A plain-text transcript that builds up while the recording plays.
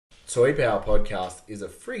Toy Power Podcast is a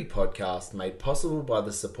free podcast made possible by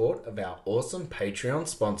the support of our awesome Patreon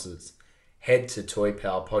sponsors. Head to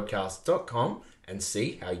toypowerpodcast.com and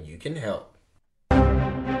see how you can help.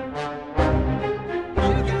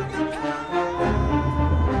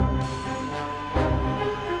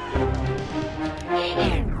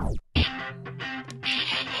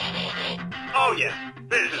 Oh yeah,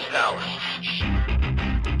 this is Power.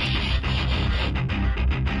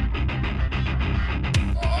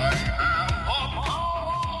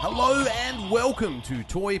 Hello and welcome to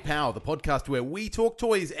Toy Power, the podcast where we talk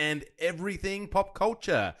toys and everything pop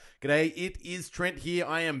culture. G'day, it is Trent here.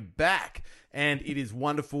 I am back and it is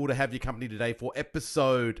wonderful to have your company today for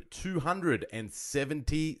episode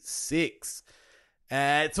 276.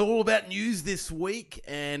 It's all about news this week,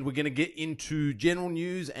 and we're going to get into general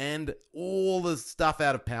news and all the stuff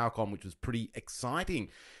out of PowerCon, which was pretty exciting.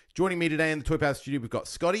 Joining me today in the Toy Power studio, we've got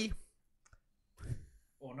Scotty.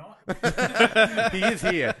 Or not. He is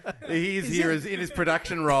here. He is here in his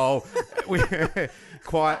production role.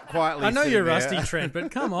 Quietly. I know sitting you're there. rusty, Trent,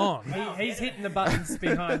 but come on. He's hitting the buttons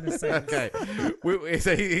behind the scenes. Okay.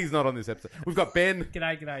 So he's not on this episode. We've got Ben.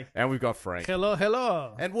 G'day. And we've got Frank.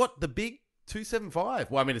 Hello. And what, the big 275?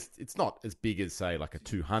 Well, I mean, it's not as big as, say, like a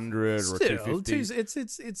 200 or a Still, 250.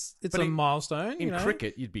 it's But a milestone. In you know?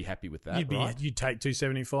 cricket, you'd be happy with that, right? You'd take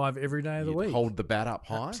 275 every day of the You'd week. hold the bat up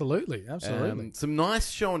high. Absolutely. Some nice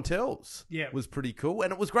show and tells. Yeah. Was pretty cool.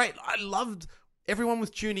 And it was great. I loved everyone was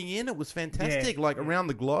tuning in. It was fantastic. Around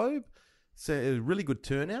the globe. So it was a really good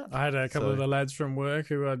turnout. I had a couple of the lads from work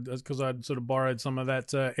who, because I'd sort of borrowed some of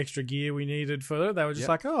that extra gear we needed for it, they were just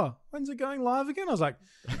like, "Oh, when's it going live again?" I was like,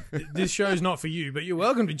 "This show's not for you, but you're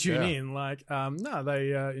welcome to tune in." No,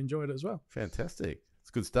 they enjoyed it as well. Fantastic. It's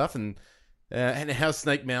good stuff. And how's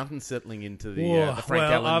Snake Mountain settling into the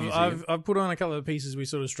Frank Allen Museum? I've put on a couple of pieces we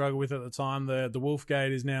sort of struggled with at the time. The Wolf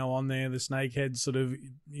Gate is now on there. The Snakehead's sort of,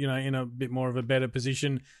 in a bit more of a better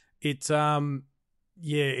position. It sort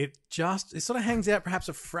of hangs out perhaps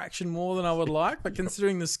a fraction more than I would like, but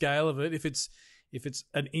considering the scale of it, if it's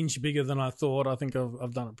an inch bigger than I thought, I think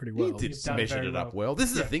I've done it pretty well. You did done measured very it up well. well. This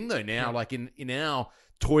is the thing though now, like in our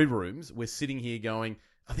toy rooms, we're sitting here going,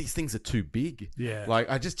 oh, these things are too big. Yeah. Like,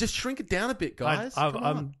 I just shrink it down a bit, guys.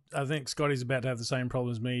 I think Scotty's about to have the same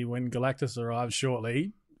problem as me when Galactus arrives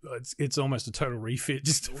shortly. It's almost a total refit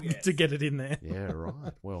just to get it in there. Yeah,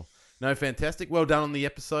 right. Well, no, fantastic. Well done on the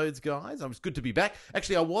episodes, guys. It was good to be back.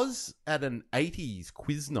 Actually, I was at an 80s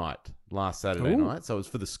quiz night last Saturday night, so it was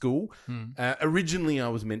for the school. Originally, I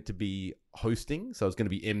was meant to be hosting, so I was going to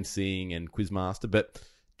be emceeing and quizmaster, but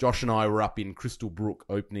Josh and I were up in Crystal Brook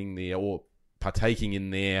partaking in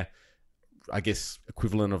their, I guess,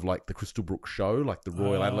 equivalent of like the Crystal Brook show, like the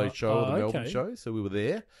Royal Adelaide show or the Melbourne show. So we were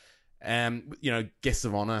there. Guests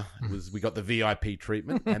of honour we got the VIP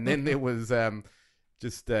treatment, and then there was gold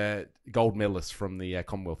medalists from the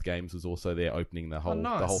Commonwealth Games was also there opening the whole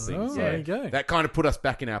thing. Oh, so there you go. That kind of put us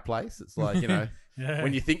back in our place. It's like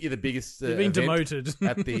when you think you're the biggest, You've been event demoted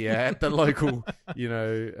at the local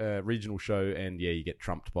regional show, and you get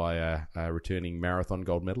trumped by a returning marathon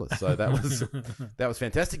gold medalist. So that was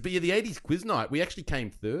fantastic. But the 80s quiz night, we actually came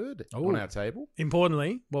third on our table.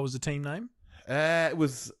 Importantly, what was the team name? It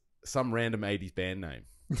was some random 80s band name.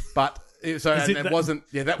 But that was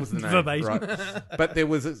the name. Verbatim. Right? But there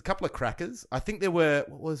was a couple of crackers. I think there were,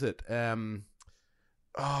 what was it?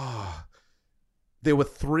 There were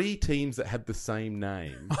 3 teams that had the same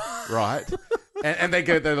name, right? And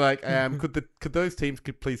they're like, could those teams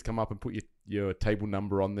please come up and put your table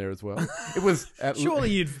number on there as well? It was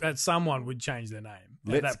Surely someone would change their name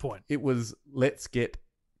at that point. It was Let's Get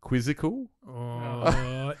Quizzical.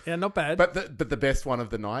 Yeah, not bad. But the best one of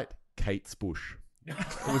the night, Kate's Bush.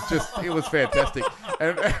 It was fantastic.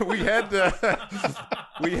 And we had it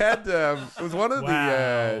was one of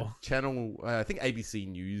the channel, I think ABC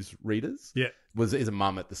News readers. Yeah. Is a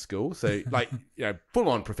mum at the school. So full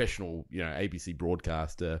on professional, ABC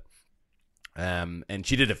broadcaster. And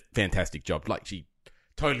she did a fantastic job. Like, she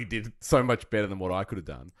totally did so much better than what I could have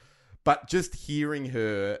done. But just hearing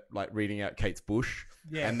her like reading out Kate's Bush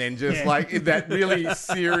and then just like in that really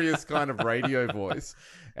serious kind of radio voice,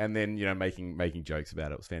 and then making jokes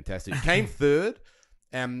about it was fantastic. Came third.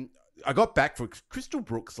 I got back for Crystal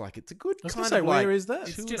Brook's. Like, it's a good kind of where is that?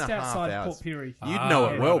 It's 2.5 just outside hours. Port Pirie. You'd know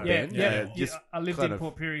it well, Yeah, Ben. I lived in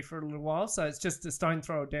Port Pirie for a little while, so it's just a stone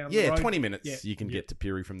throw down the road. 20 minutes you can get to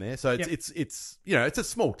Pirie from there. So it's it's a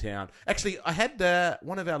small town. Actually, I had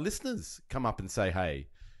one of our listeners come up and say hey,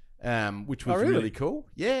 which was really cool.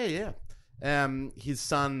 Yeah. His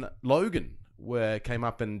son Logan came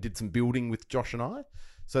up and did some building with Josh and I.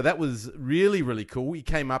 So that was really, really cool. He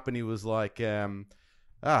came up and he was like,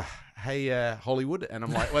 hey, Hollywood. And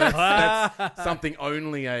I'm like, well, that's something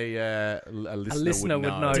only a listener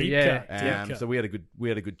would know. Deep yeah. cut, deep cut. So we had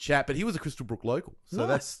a good chat, but he was a Crystal Brook local, so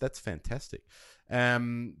Nice. that's fantastic.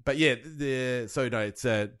 But yeah, so no, it's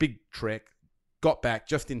a big trek. Got back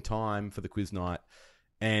just in time for the quiz night,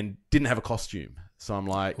 and didn't have a costume. So I'm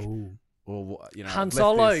like, well, you know, Han I've left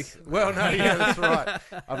Solo. this- Well, no, yeah, that's right.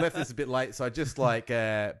 I've left this a bit late, so I just like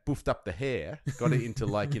boofed up the hair, got it into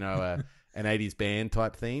like an 80s band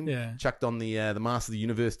type theme. Yeah. Chucked on the Master of the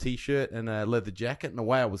Universe T-shirt and a leather jacket, and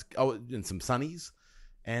away I was. And some sunnies,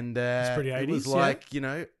 and pretty it was 80s, yeah. like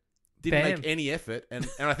didn't Bam. make any effort, and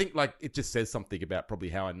I think like it just says something about probably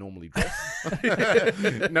how I normally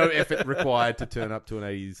dress. No effort required to turn up to an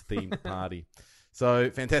 80s themed party. So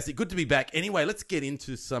fantastic, good to be back. Anyway, let's get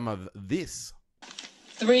into some of this.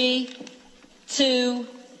 3, 2,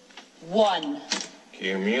 1.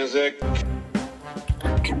 Cue music.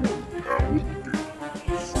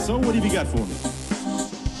 So what have you got for me?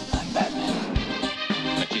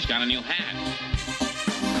 But she's got a new hat.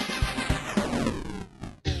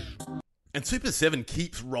 And Super 7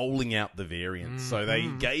 keeps rolling out the variants. So they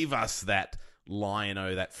gave us that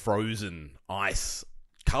Lion-O, that frozen ice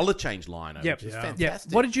color change Lion-O, Yep. which is Yeah.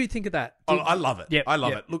 fantastic. What did you think of that? I love it. Yep, I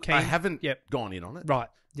love yep. it. Look, Keen. I haven't Yep. gone in on it. Right.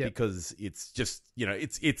 Yep. Because it's just,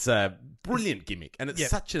 it's a brilliant gimmick. And it's Yep.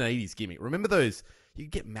 such an 80s gimmick. Remember those, you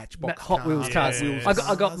could get Matchbox Hot Wheels cars. cars. Yeah. Wheels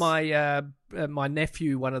I got cars. my my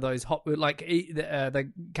nephew one of those Hot Wheels. Like they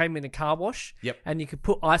came in a car wash. Yep. And you could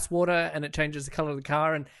put ice water, and it changes the color of the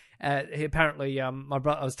car. And he apparently, my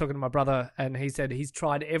brother. I was talking to my brother, and he said he's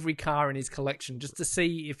tried every car in his collection just to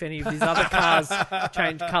see if any of his other cars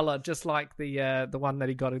change color, just like the one that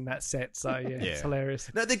he got in that set. So yeah, it's hilarious.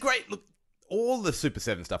 No, they're great. Look, all the Super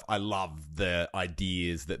 7 stuff, I love the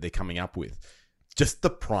ideas that they're coming up with. Just the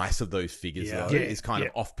price of those figures though, is kind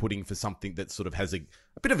of off-putting for something that sort of has a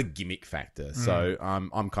bit of a gimmick factor. So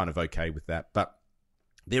I'm kind of okay with that. But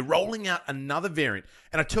they're rolling out another variant.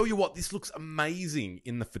 And I tell you what, this looks amazing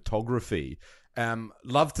in the photography.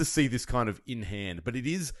 Love to see this kind of in hand. But it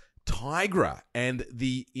is Tigra and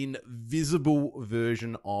the invisible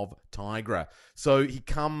version of Tigra. So he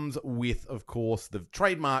comes with, of course, the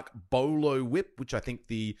trademark Bolo whip, which I think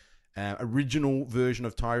the original version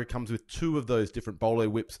of Tigra comes with 2 of those different Bolo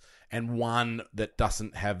whips and one that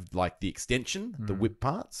doesn't have like the extension, the whip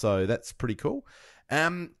part. So that's pretty cool.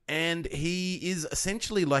 And he is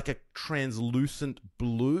essentially like a translucent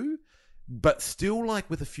blue, but still like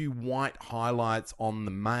with a few white highlights on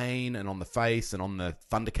the mane and on the face and on the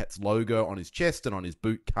Thundercats logo on his chest and on his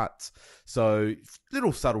boot cuts. So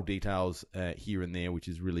little subtle details here and there, which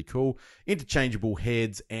is really cool. Interchangeable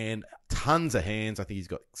heads and tons of hands. I think he's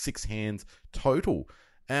got 6 hands total.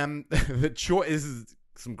 The choice is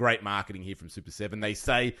some great marketing here from Super 7. They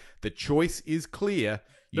say the choice is clear.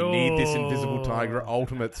 You need this Invisible Tiger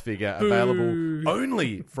Ultimates figure available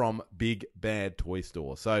only from Big Bad Toy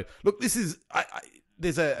Store. So look, this is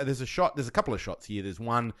there's a shot. There's a couple of shots here. There's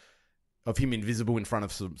one of him invisible in front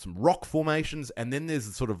of some rock formations, and then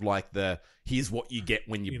there's sort of like here's what you get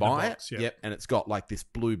when you In the buy box, it. yep. And it's got like this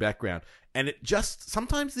blue background, and it just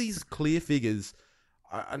sometimes these clear figures.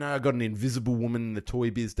 I know I got an Invisible Woman in the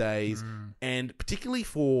Toy Biz days, and particularly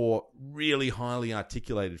for really highly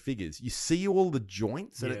articulated figures, you see all the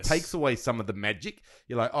joints, and it Yes. takes away some of the magic.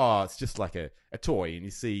 You're like, oh, it's just like a toy, and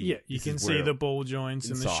you see, Yeah, you this can is see where- the ball joints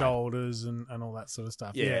and the inside. shoulders and all that sort of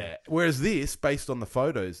stuff. yeah. Whereas this, based on the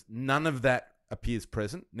photos, none of that appears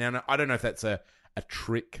present. Now, I don't know if that's a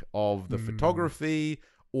trick of the photography,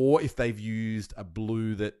 or if they've used a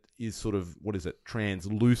blue that is sort of,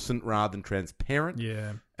 translucent rather than transparent.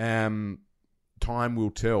 Yeah. Time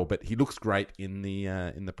will tell, but he looks great in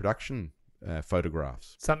the production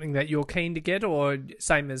photographs. Something that you're keen to get, or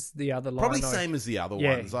same as the other line? Probably same as the other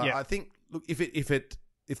Yeah, ones. yeah. I think. Look,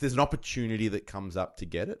 if there's an opportunity that comes up to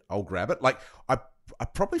get it, I'll grab it. Like I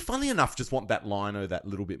probably, funnily enough, just want that Lino that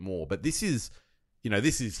little bit more. But this is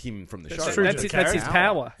him from the That's show. true. That's his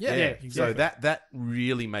power. Yeah, yeah. exactly. So that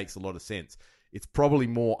really makes a lot of sense. It's probably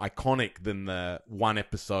more iconic than the one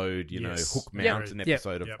episode, Yes. Hook Yep. Mountain Yep.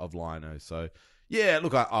 episode Yep. of Lino. So yeah,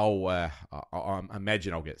 look, I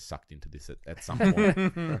imagine I'll get sucked into this at some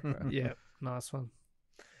point. Yeah, nice one.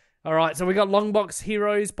 All right, so we got Longbox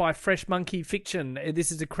Heroes by Fresh Monkey Fiction.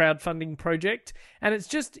 This is a crowdfunding project, and it's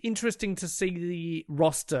just interesting to see the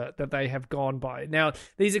roster that they have gone by. Now,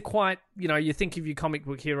 these are quite, you think of your comic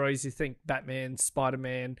book heroes, you think Batman,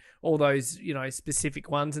 Spider-Man, all those,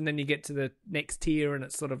 specific ones, and then you get to the next tier, and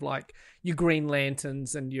it's sort of like your Green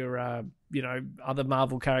Lanterns and your other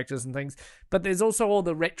Marvel characters and things. But there's also all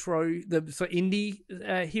the retro, the sort of indie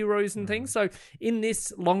heroes and things. So in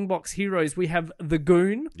this Longbox Heroes, we have the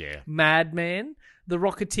Goon, Madman, the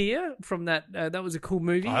Rocketeer from that was a cool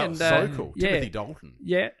movie. Oh, and so cool. Yeah, Timothy Dalton.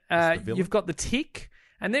 Yeah. That's the villain. You've got the Tick,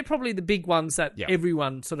 and they're probably the big ones that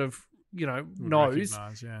everyone sort of, knows.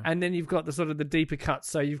 And then you've got the sort of the deeper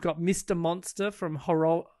cuts. So you've got Mr. Monster from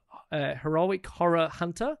Heroic Horror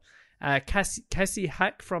Hunter. Cassie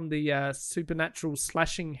Hack from the Supernatural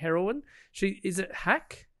Slashing Heroine. Is it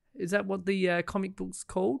Hack? Is that what the comic book's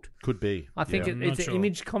called? Could be. I think it's an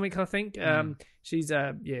Image comic, I think. She's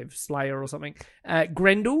Slayer or something.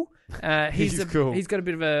 Grendel. He's cool. He's got a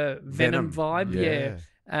bit of a Venom vibe.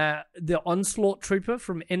 Yeah. The Onslaught Trooper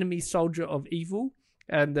from Enemy Soldier of Evil.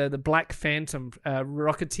 And the Black Phantom,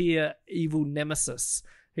 Rocketeer Evil Nemesis.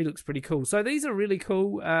 He looks pretty cool. So these are really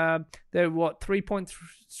cool. They're what,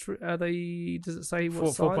 3.3? Are they? Does it say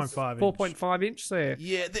what size? 4.5 4.5 inch. So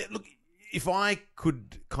Yeah, look, if I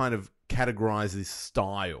could kind of categorize this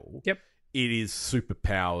style, it is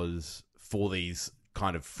superpowers for these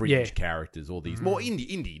kind of fringe characters or these more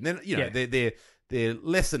indie. Then, they're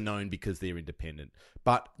lesser known because they're independent.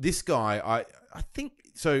 But this guy, I think,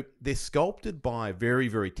 so they're sculpted by a very,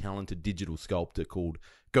 very talented digital sculptor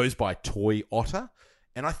goes by Toy Otter.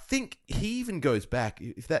 And I think he even goes back,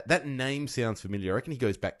 if that name sounds familiar, I reckon he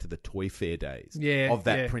goes back to the Toy Fair days of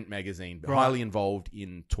that print magazine, highly involved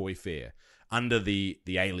in Toy Fair under the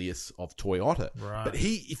alias of Toy Otter. Right. But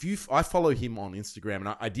I follow him on Instagram, and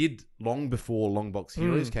I did long before Longbox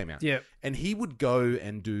Heroes came out. Yeah. And he would go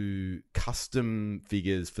and do custom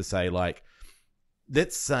figures for, say, like,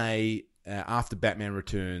 let's say after Batman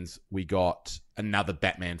Returns, we got another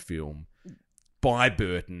Batman film by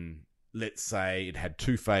Burton. Let's say it had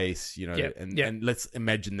Two-Face, and let's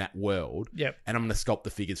imagine that world. Yep. And I'm going to sculpt the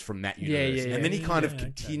figures from that universe. And then he kind of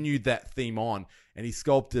continued that theme on, and he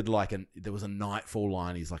sculpted there was a Nightfall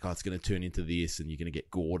line. He's like, it's going to turn into this, and you're going to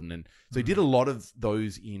get Gordon. And so he did a lot of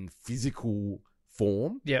those in physical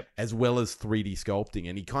form, as well as 3D sculpting.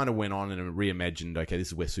 And he kind of went on and reimagined, okay, this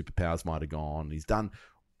is where superpowers might have gone.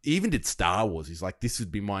 He even did Star Wars. He's like, this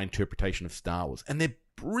would be my interpretation of Star Wars. And they're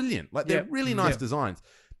brilliant. Like, they're really nice designs.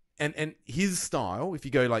 And his style, if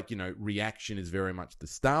you go Reaction is very much the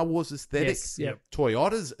Star Wars aesthetic. Yes, Toy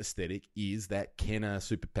Otter's aesthetic is that Kenner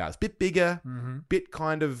superpowers. Bit bigger, bit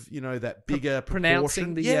kind of, that bigger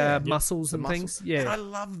pronouncing proportion. the muscles and things. Yeah. And I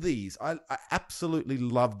love these. I absolutely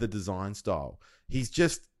love the design style. He's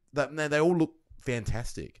just, they all look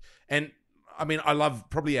fantastic. And I mean, I love,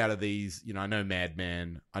 probably out of these, I know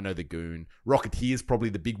Madman, I know The Goon. Rocketeer's probably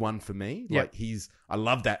the big one for me. Yep. I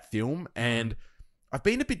love that film, and I've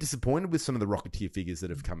been a bit disappointed with some of the Rocketeer figures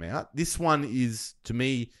that have come out. This one is, to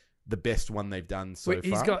me, the best one they've done far.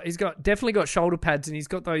 He's definitely got shoulder pads, and he's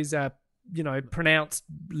got those pronounced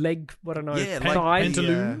leg,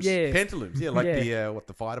 pantaloons. Pantaloons, what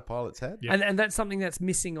the fighter pilots had. And that's something that's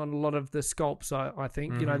missing on a lot of the sculpts, I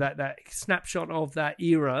think. That snapshot of that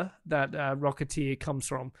era that Rocketeer comes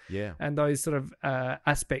from. Yeah. And those sort of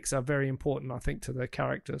aspects are very important, I think, to the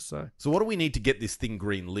character. So what do we need to get this thing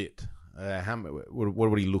green lit? What are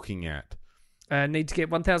we looking at? Need to get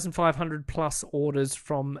 1,500 plus orders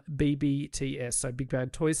from BBTS, so Big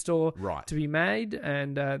Bad Toy Store, to be made.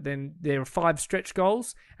 And then there are 5 stretch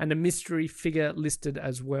goals and a mystery figure listed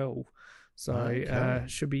as well. So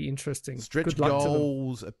should be interesting. Stretch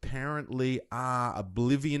goals apparently are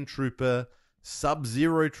Oblivion Trooper,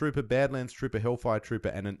 Sub-Zero Trooper, Badlands Trooper, Hellfire Trooper,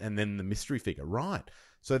 and then the mystery figure. Right.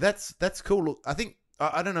 So that's cool. Look, I think,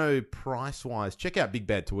 I don't know, price-wise, check out Big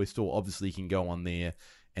Bad Toy Store. Obviously, you can go on there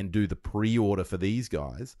and do the pre-order for these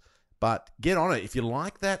guys. But get on it. If you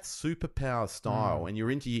like that superpower style and you're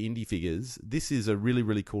into your indie figures, this is a really,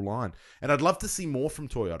 really cool line. And I'd love to see more from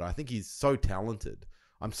Toy Otter. I think he's so talented.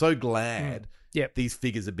 I'm so glad these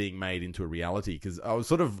figures are being made into a reality, because I was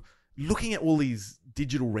sort of looking at all these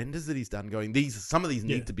digital renders that he's done, going, some of these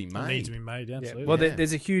need to be made. Need to be made, absolutely. Well,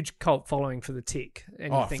 there's a huge cult following for the Tick.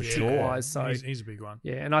 Anything Tick-wise. So, he's a big one.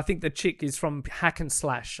 Yeah, and I think the Chick is from Hack and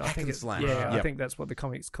Slash. Hack and Slash. Yeah, I think that's what the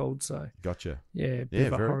comic's called. So gotcha. Yeah, bit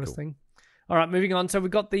of a horror thing. All right, moving on. So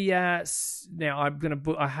we've got the, now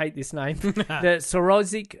I hate this name, the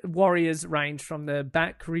Sorozic Warriors range from the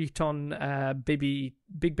Bakriton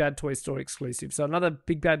Big Bad Toy Store exclusive. So another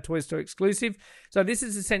Big Bad Toy Store exclusive. So this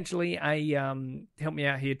is essentially a, help me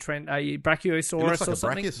out here, Trent, a Brachiosaurus or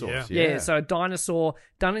something. Brachiosaurus, yeah, so a dinosaur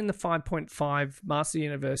done in the 5.5 Master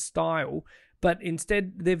Universe style. But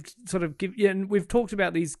instead, they've sort of and we've talked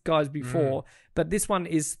about these guys before, But this one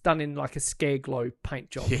is done in like a scare glow paint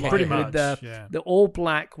job, Yeah. like Pretty with much, the all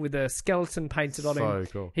black with a skeleton painted on him.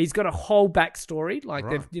 So cool. He's got a whole backstory, like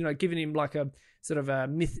Right. they've given him like a sort of a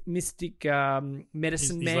mystic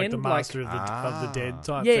medicine He's man, like the master of the dead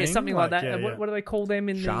type yeah, thing. something like that. yeah, What, yeah. what do they call them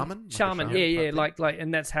in Shaman? the Like a shaman? shaman Yeah, type thing?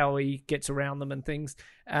 and that's how he gets around them and things.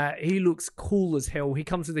 He looks cool as hell. He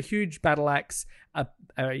comes with a huge battle axe, a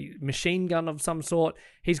machine gun of some sort.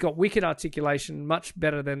 He's got wicked articulation, much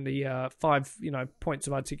better than the 5 points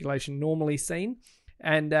of articulation normally seen.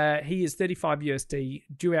 And he is $35 USD,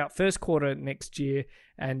 due out first quarter next year,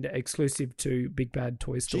 and exclusive to Big Bad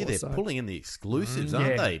Toy Store. Gee, they're so. pulling in the exclusives, aren't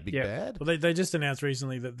Yeah, they? Big yeah. Bad. Well, they just announced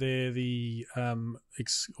recently that they're the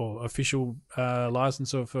or official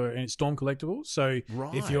licensor for Storm Collectibles. So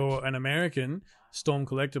Right. if you're an American, Storm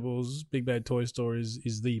Collectibles, Big Bad Toy Store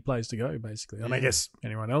is the place to go, basically. And I Yeah. guess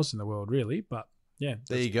anyone else in the world, really. But yeah,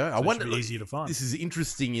 There you go. I so it wonder. should be easier to find. This is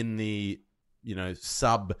interesting in the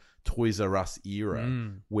sub Toys R Us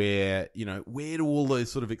era, where where do all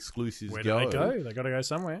those sort of exclusives Where go? do they go? They got to go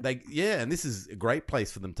somewhere. And this is a great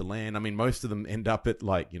place for them to land. I mean, most of them end up at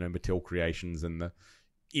Mattel Creations and the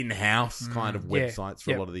in-house kind of Yeah. websites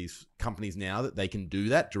for Yep. a lot of these companies now that they can do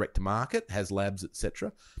that direct to market, has labs,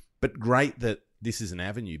 etc. But great that this is an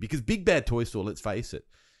avenue, because Big Bad Toy Store, let's face it,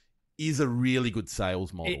 is a really good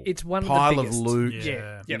sales model. It's one of the pile biggest. of loot.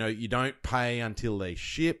 Yeah. Yeah. You don't pay until they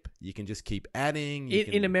ship. You can just keep adding.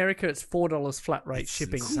 In America, it's $4 flat rate It's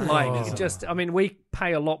shipping. insane, Like, isn't just, I mean, we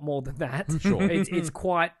pay a lot more than that. Sure. It's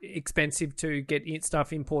quite expensive to get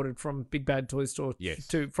stuff imported from Big Bad Toy Store Yes.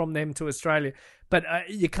 from them to Australia. But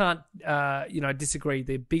you can't, disagree.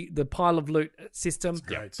 The pile of loot system,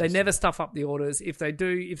 great they system. never stuff up the orders. If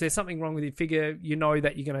there's something wrong with your figure, you know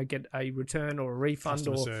that you're going to get a return or a refund.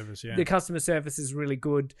 Customer or service, yeah. The customer service is really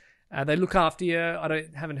good. They look after you.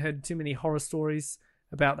 Haven't heard too many horror stories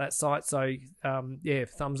about that site. So,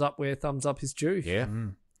 thumbs up where thumbs up is due. Yeah,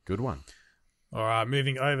 good one. All right,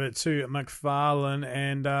 moving over to McFarlane,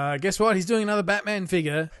 and guess what? He's doing another Batman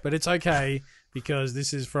figure, but it's okay because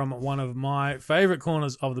this is from one of my favorite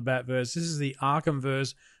corners of the Batverse. This is the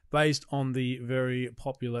Arkhamverse, based on the very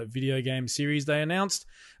popular video game series they announced.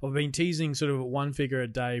 I've been teasing sort of one figure a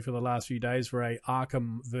day for the last few days for a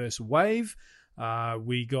Arkhamverse wave.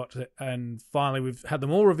 And finally we've had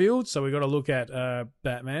them all revealed, so we got to look at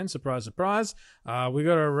Batman, surprise surprise. We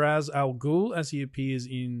got a Ra's al Ghul as he appears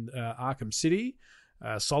in Arkham City.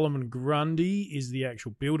 Solomon Grundy is the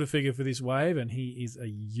actual builder figure for this wave, and he is a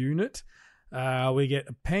unit. We get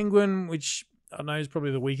a Penguin, which I know is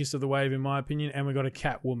probably the weakest of the wave in my opinion, and we got a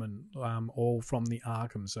Catwoman, all from the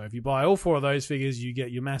Arkham. So if you buy all 4 of those figures, you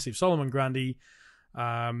get your massive Solomon Grundy.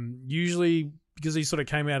 Usually, because he sort of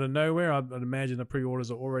came out of nowhere, I'd imagine the pre-orders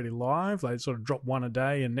are already live. They sort of drop one a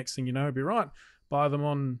day, and next thing you know, it'd be right. Buy them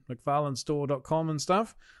on McFarlaneStore.com and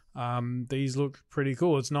stuff. These look pretty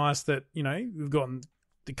cool. It's nice that, we've gotten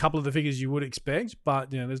a couple of the figures you would expect,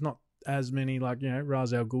 but, there's not as many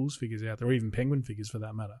Ra's al Ghul's figures out there, or even Penguin figures for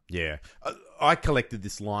that matter. Yeah. I collected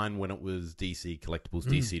this line when it was DC Collectibles,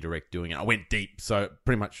 DC Direct doing it. I went deep, so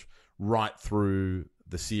pretty much right through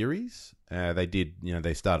the series. They did,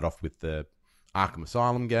 they started off with the Arkham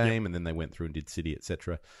Asylum game, and then they went through and did City,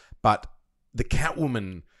 etc. But the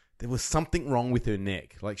Catwoman, there was something wrong with her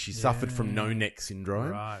neck. Like, she suffered from no neck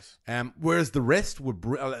syndrome. Right. Whereas the rest were...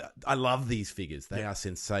 I love these figures. They are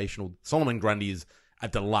sensational. Solomon Grundy is a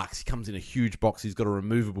deluxe. He comes in a huge box. He's got a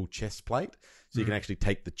removable chest plate, so you can actually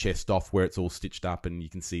take the chest off where it's all stitched up, and you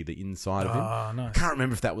can see the inside of him. Oh, nice. I can't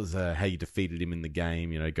remember if that was how you defeated him in the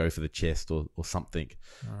game, go for the chest or something.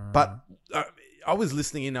 But I was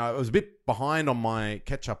listening in. I was a bit behind on my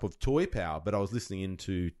catch-up of Toy Power, but I was listening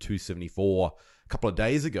into 274 a couple of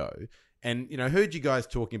days ago, and, heard you guys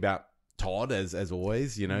talking about Todd, as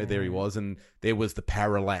always, there he was, and there was the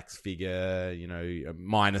Parallax figure,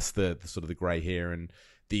 minus the sort of the grey hair, and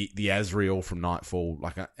the Azrael from Nightfall,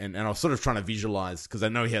 and I was sort of trying to visualize, because I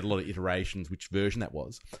know he had a lot of iterations, which version that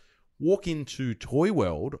was. Walk into Toy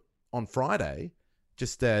World on Friday,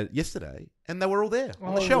 just yesterday, and they were all there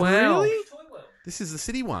on the shelf. wow. Really? This is the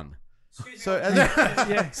City one. So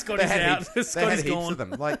Scotty's out. Scotty's gone. Of them,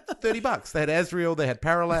 like $30. They had Azrael, they had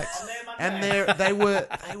Parallax, and they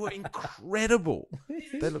were incredible.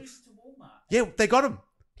 They look, they got them.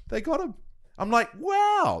 They got them. I'm like,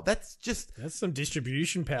 wow, that's some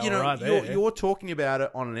distribution power right right there. You're talking about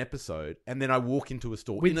it on an episode, and then I walk into a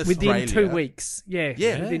store in Within Australia. 2 weeks. Yeah.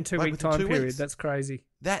 Within 2 week within time 2 period. weeks. That's crazy.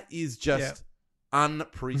 That is just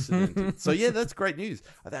unprecedented. So that's great news.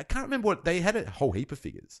 I can't remember what they had. A whole heap of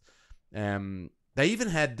figures. They even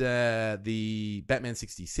had the Batman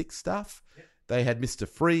 66 stuff. They had Mr.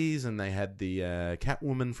 Freeze, and they had the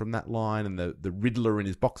Catwoman from that line, and the Riddler in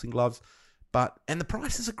his boxing gloves. And the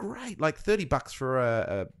prices are great, like $30 for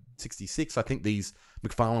a 66. I think these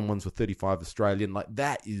McFarlane ones were 35 Australian. Like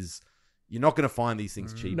that is, you're not going to find these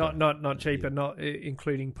things cheaper. Not cheaper, not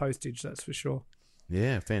including postage. That's for sure.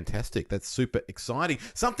 Yeah, fantastic. That's super exciting.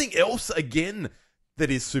 Something else again that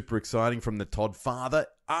is super exciting from the Todd father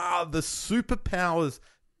are the Superpowers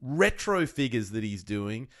retro figures that he's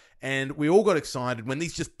doing. And we all got excited when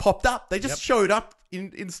these just popped up. They just showed up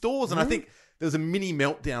in stores, and I think there was a mini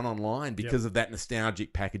meltdown online because of that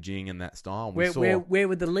nostalgic packaging and that style. Where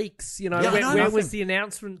were the leaks? You know, where was the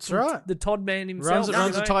announcement from the Todd man himself?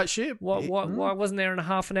 Runs a tight ship. Why wasn't there a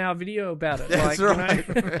half an hour video about it? That's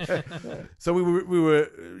right. So we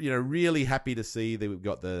were really happy to see that we've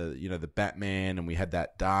got the Batman, and we had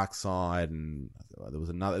that Dark Side, and there was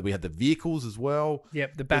another. We had the vehicles as well.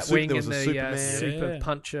 Yep, the Batwing and the Superman, Super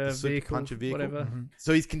Puncher vehicle, whatever.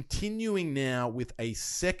 So he's continuing now with a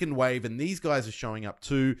second wave, and these guys are showing up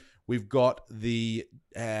too. We've got the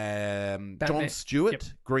John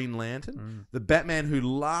Stewart Green Lantern, the Batman who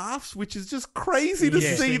laughs, which is just crazy to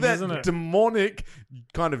see that demonic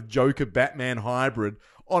kind of Joker Batman hybrid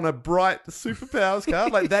on a bright Superpowers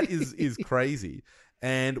card. Like that is crazy.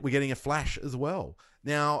 And we're getting a Flash as well.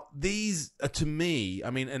 Now, these are, to me, I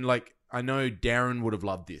mean, and like, I know Darren would have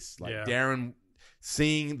loved this. Like, Darren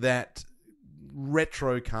seeing that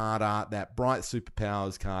retro card art, that bright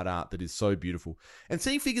Superpowers card art that is so beautiful, and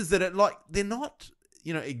seeing figures that are like, they're not,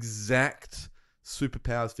 exact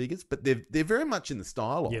Superpowers figures, but they're very much in the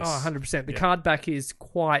style of. Yes. Oh, 100%. The card back is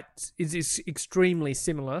extremely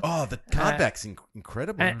similar. Oh, the card back's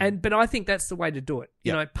incredible. But I think that's the way to do it.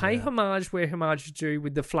 Pay homage where homage is due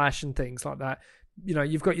with the Flash and things like that.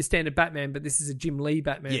 You've got your standard Batman, but this is a Jim Lee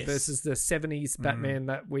Batman versus the 70s Batman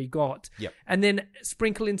that we got. Yep. And then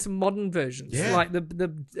sprinkle in some modern versions, like the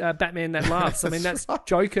Batman that laughs. I mean, that's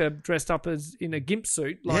Joker dressed up as in a gimp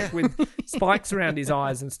suit, with spikes around his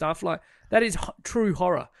eyes and stuff. Like, that is true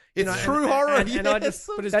horror. It's true horror, and I just,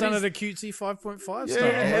 but it's done at a cutesy 5.5 style.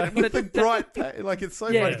 Yeah, but the bright, it's so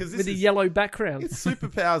funny because with the yellow background. It's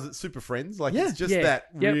Superpowers, it's Super Friends. Like it's just that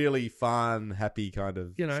really fun, happy kind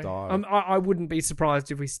of style. I wouldn't be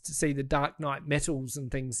surprised if we see the Dark Knight metals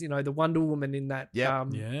and things. The Wonder Woman in that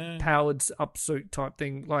powered up suit type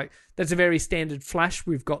thing. Like that's a very standard Flash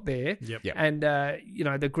we've got there. Yep. And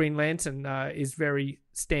the Green Lantern is very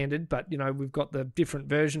standard, but we've got the different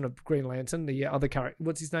version of Green Lantern, the other character.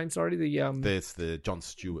 What's his name? Sorry, there's the John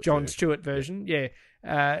Stewart. Stewart version.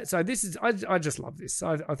 Yeah. So this is I just love this.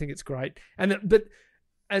 I think it's great. But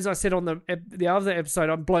as I said on the other episode,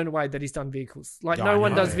 I'm blown away that he's done vehicles. Like no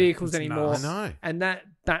one does vehicles anymore. I know. And that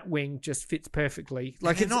Batwing just fits perfectly.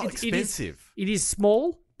 Like it's not expensive. It is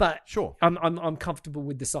small, but sure, I'm comfortable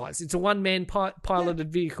with the size. It's a one-man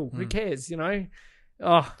piloted vehicle. Who cares?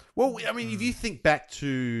 Oh. Well, I mean, if you think back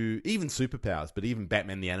to even Superpowers, but even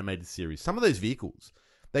Batman the Animated Series, some of those vehicles,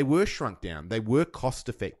 they were shrunk down. They were cost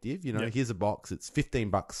effective. Here's a box. It's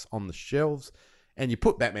 $15 on the shelves, and you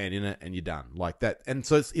put Batman in it, and you're done like that. And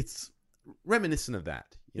so it's reminiscent of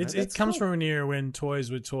that. It comes from an era when toys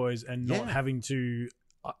were toys and not having to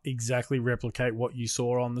exactly replicate what you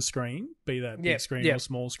saw on the screen, be that big screen or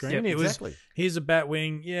small screen. It was here's a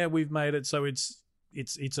Batwing. Yeah, we've made it so it's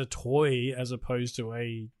a toy as opposed to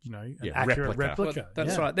an accurate replica. Well,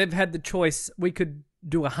 that's right. They've had the choice. We could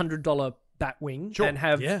do $100 Batwing and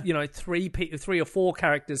have 3 or 4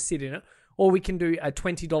 characters sit in it, or we can do a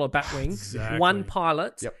 $20 Batwing, one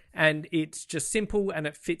pilot, and it's just simple and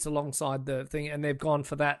it fits alongside the thing. And they've gone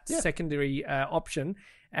for that secondary option,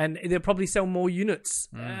 and they'll probably sell more units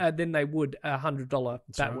than they would a $100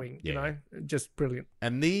 Batwing. Just brilliant.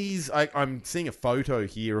 And these, I'm seeing a photo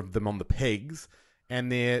here of them on the pegs. And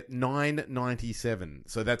they're $9.97,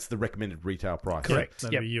 so that's the recommended retail price. Correct.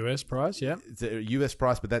 That'd be US price, It's a US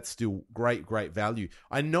price, but that's still great value.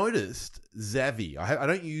 I noticed Zavvi. I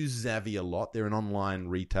don't use Zavvi a lot. They're an online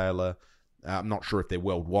retailer. I'm not sure if they're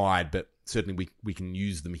worldwide, but certainly we can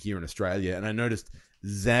use them here in Australia. And I noticed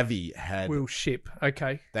Zavvi had... Will ship.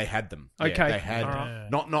 Okay. They had them. Okay. They had...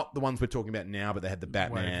 Not the ones we're talking about now, but they had the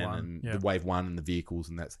Batman and the Wave 1 and the vehicles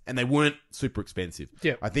and they weren't super expensive.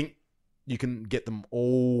 Yeah. I think you can get them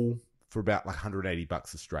all for about like $180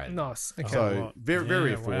 Australian. Nice. Okay. So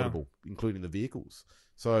very affordable, including the vehicles.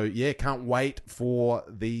 So can't wait for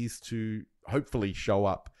these to hopefully show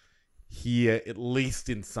up here, at least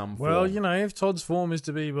in some form. Well, if Todd's form is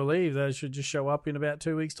to be believed, they should just show up in about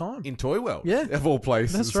 2 weeks' time. In Toy World. Yeah. Of all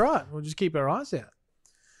places. That's right. We'll just keep our eyes out.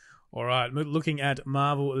 All right, looking at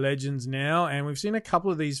Marvel Legends now, and we've seen a couple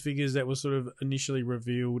of these figures that were sort of initially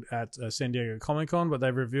revealed at San Diego Comic-Con, but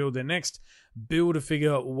they've revealed their next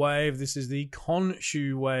Build-A-Figure wave. This is the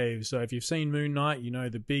Khonshu wave. So if you've seen Moon Knight, you know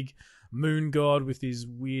the big moon god with his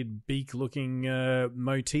weird beak-looking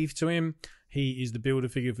motif to him. He is the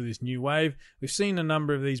Build-A-Figure for this new wave. We've seen a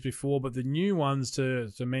number of these before, but the new ones to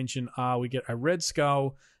mention are we get a Red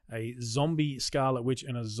Skull, a zombie Scarlet Witch,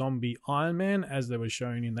 and a zombie Iron Man, as they were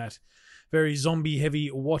shown in that very zombie-heavy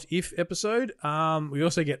What If episode. We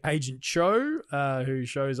also get Agent Cho, who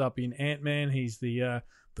shows up in Ant-Man. He's the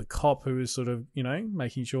cop who is sort of,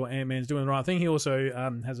 making sure Ant-Man's doing the right thing. He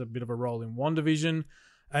also has a bit of a role in WandaVision.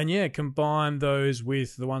 And yeah, combine those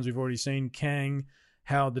with the ones we've already seen, Kang,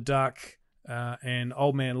 Howard the Duck, and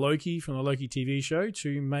Old Man Loki from the Loki TV show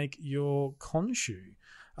to make your Khonshu.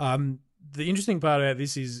 The interesting part about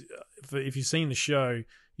this is, if you've seen the show,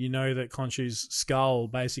 you know that Khonshu's skull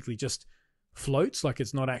basically just floats, like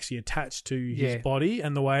it's not actually attached to his body.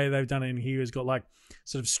 And the way they've done it in here has got like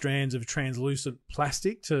sort of strands of translucent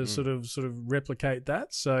plastic to sort of replicate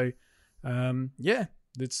that. So,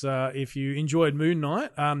 it's if you enjoyed Moon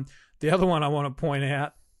Knight. The other one I want to point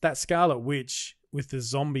out, that Scarlet Witch with the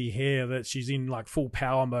zombie hair that she's in like full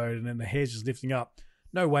power mode and then the hair's just lifting up.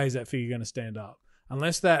 No way is that figure going to stand up.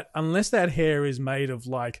 Unless that hair is made of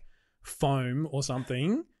like foam or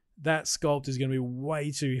something, that sculpt is going to be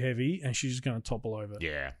way too heavy and she's just going to topple over.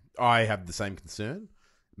 Yeah, I have the same concern.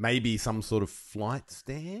 Maybe some sort of flight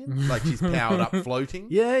stand, like she's powered up floating.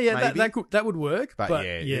 Yeah, that would work. But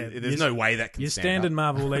there's no way that can your stand standard up.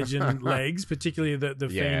 Marvel Legend legs, particularly the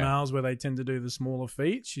females where they tend to do the smaller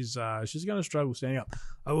feet. She's going to struggle standing up.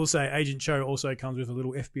 I will say Agent Cho also comes with a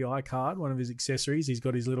little FBI card, one of his accessories. He's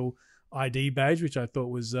got his little ID badge, which I thought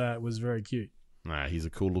was very cute. He's a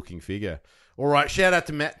cool looking figure. All right, shout out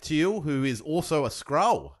to Matt Teal, who is also a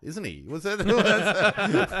Skrull, isn't he? Was that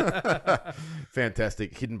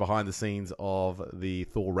fantastic? Hidden behind the scenes of the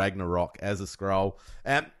Thor Ragnarok as a Skrull.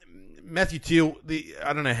 Matthew Teal,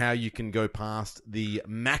 I don't know how you can go past the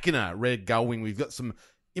Machina Red Gullwing. We've got some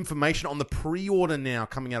information on the pre-order now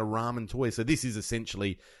coming out of Ramen Toys. So this is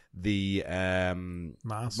essentially the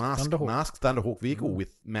Masked Thunderhawk vehicle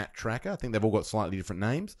with Matt Tracker. I think they've all got slightly different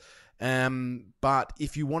names. But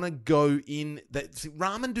if you want to go in,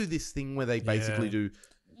 Ramen do this thing where they basically do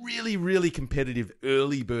really, really competitive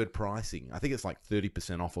early bird pricing. I think it's like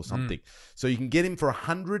 30% off or something. So you can get him for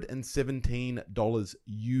 $117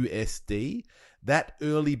 USD. That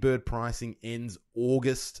early bird pricing ends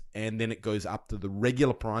August, and then it goes up to the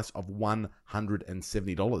regular price of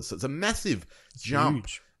 $170. So it's a massive jump.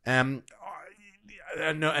 Huge. I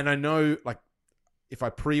know, like, if I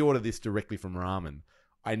pre-order this directly from Ramen,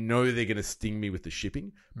 I know they're going to sting me with the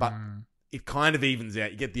shipping, but it kind of evens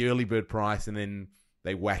out. You get the early bird price, and then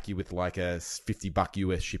they whack you with like a $50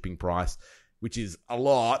 US shipping price, which is a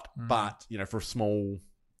lot, but for a small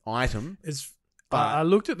item, I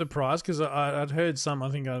looked at the price because I'd heard I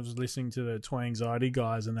think I was listening to the Toy Anxiety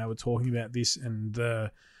guys, and they were talking about this, and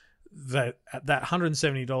that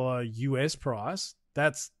 $170 US price,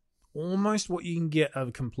 that's almost what you can get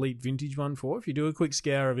a complete vintage one for. If you do a quick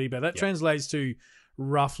scour of eBay, that translates to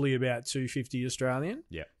roughly about $250 Australian.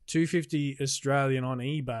 Yeah, $250 Australian on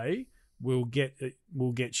eBay will get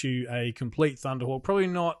you a complete Thunderhawk. Probably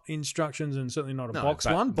not instructions and certainly not a box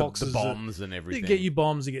one. Boxes, the bombs and everything. It get you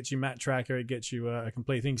bombs, it gets you Matt Tracker, it gets you a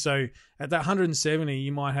complete thing. So at that 170,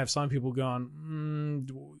 you might have some people going,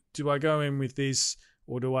 do I go in with this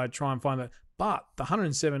or do I try and find that? But the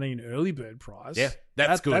 117 early bird price,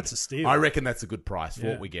 that's good. That's a steal. I reckon that's a good price for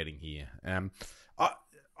what we're getting here.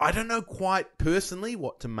 I don't know quite personally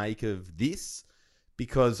what to make of this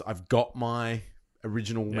because I've got my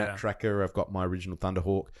original Matt Tracker, I've got my original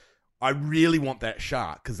Thunderhawk. I really want that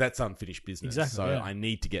shark because that's unfinished business. Exactly, so I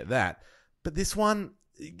need to get that. But this one,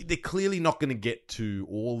 they're clearly not going to get to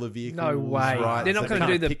all the vehicles. No way. Right? They're not going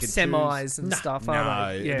to do the semis and stuff,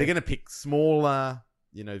 are they? No, they're going to pick smaller,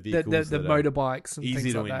 vehicles. The motorbikes and easy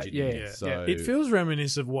things to like engineer. that. So it feels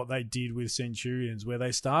reminiscent of what they did with Centurions, where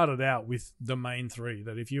they started out with the main three.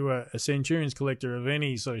 That if you were a Centurions collector of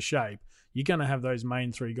any sort of shape, you're going to have those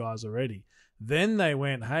main three guys already. Then they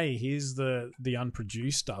went, hey, here's the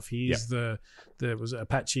unproduced stuff. Here's the was it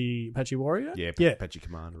Apache Warrior? Apache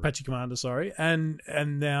Commander. Apache Commander, sorry. And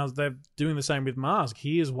now they're doing the same with Mask.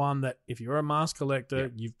 Here's one that if you're a Mask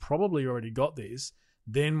collector, you've probably already got this.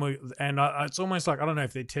 It's almost like, I don't know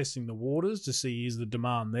if they're testing the waters to see is the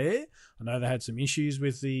demand there. I know they had some issues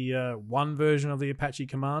with the one version of the Apache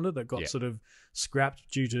Commander that got sort of scrapped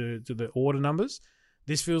due to the order numbers.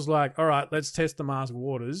 This feels like, all right, let's test the Mask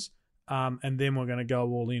waters. and then we're going to go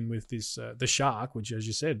all in with this the Shark, which, as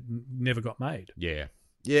you said, never got made. Yeah.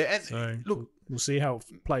 Yeah, and So look, we'll see how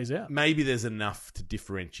it plays out. maybe there's enough to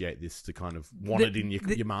differentiate this to kind of want it in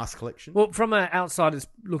your mask collection. Well, from an outsider's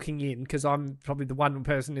looking in, because I'm probably the one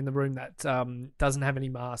person in the room that doesn't have any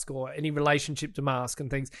mask or any relationship to mask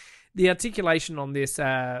and things, the articulation on this,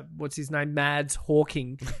 what's his name, Mads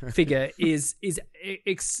Hawking figure is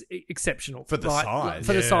exceptional For the size.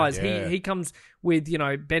 For the Yeah, size, yeah. he comes with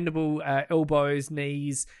bendable elbows,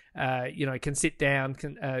 knees. Can sit down.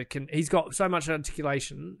 He's got so much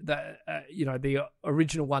articulation that the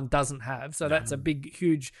original one doesn't have. So that's a big,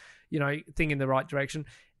 huge, thing in the right direction.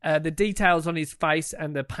 The details on his face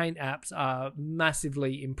and the paint apps are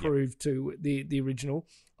massively improved to the original.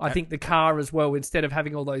 I think the car as well, instead of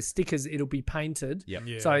having all those stickers, it'll be painted. Yep.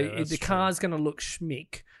 Yeah, So that's the true. car's going to look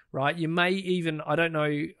schmick, right? You may even, I don't know,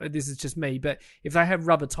 this is just me, but if they have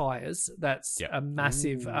rubber tires, that's Yep. a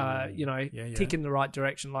massive, Yeah. tick in the right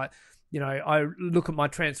direction. Like, I look at my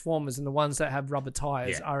Transformers, and the ones that have rubber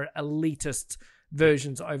tires Yeah. are elitist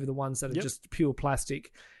versions over the ones that are Yep. just pure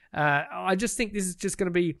plastic. I just think this is just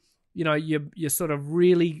going to be, your sort of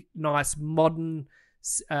really nice modern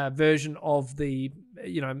version of the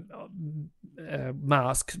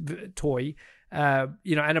mask toy, and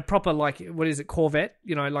a proper, like, what is it, Corvette,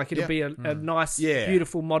 like it'll be a nice, Yeah.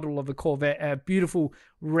 beautiful model of a Corvette, a beautiful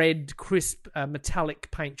red, crisp, metallic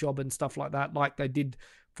paint job and stuff like that, like they did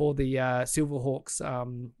for the Silverhawks,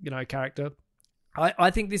 character.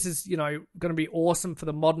 I think this is, going to be awesome for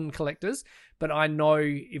the modern collectors, but I know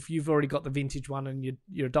if you've already got the vintage one and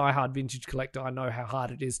you're a diehard vintage collector, I know how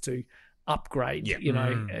hard it is to upgrade,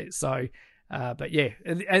 so, but yeah,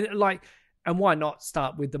 and why not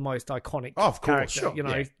start with the most iconic Oh, of course, character?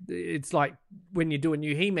 sure, It's like when you do a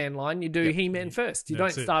new He-Man line, you do He-Man first. You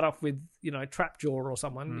That's don't it. start off with, Trapjaw or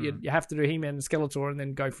someone. You have to do He-Man and Skeletor and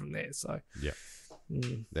then go from there, so. Yeah.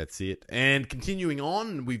 That's it. And continuing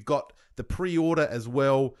on, we've got the pre-order as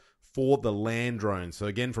well for the Land Drone. So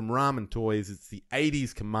again, from Ramen Toys, it's the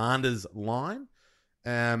 80s Commanders line.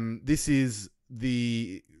 This is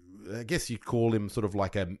I guess you'd call him sort of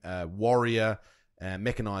like a warrior,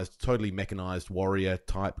 totally mechanized warrior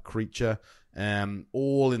type creature.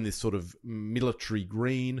 All in this sort of military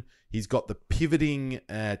green. He's got the pivoting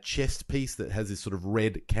chest piece that has this sort of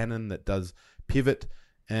red cannon that does pivot.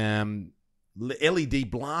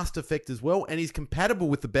 LED blast effect as well, and he's compatible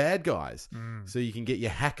with the bad guys. So you can get your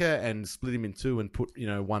hacker and split him in two and put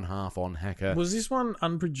one half on hacker. Was this one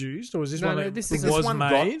unproduced, or was this No, one no, that this was is- this one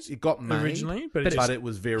made? it got made originally, but but it's it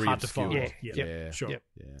was very hard to obscure. find. Yeah. Sure. Yep.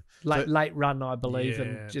 Yeah. Late run, I believe, Yeah.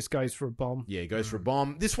 and just goes for a bomb. Yeah, it goes for a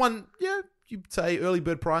bomb. This one, you'd say early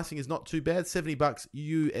bird pricing is not too bad, $70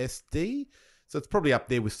 USD. So it's probably up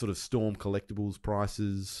there with sort of Storm Collectibles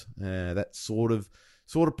prices, that sort of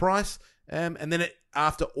price. And then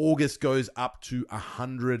after August goes up to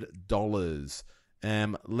 $100.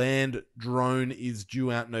 Land Drone is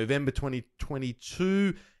due out November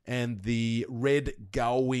 2022, and the Red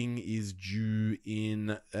Gullwing is due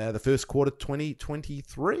in the first quarter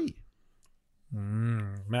 2023.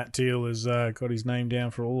 Matt Teal has got his name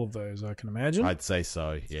down for all of those, I can imagine. I'd say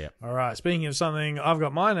so, yeah. All right, speaking of something I've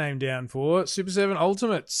got my name down for, Super 7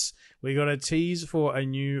 Ultimates. We got a tease for a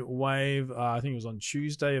new wave, I think it was on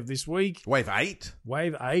Tuesday of this week. Wave 8?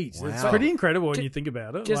 Wave 8. It's Wow. pretty incredible when you think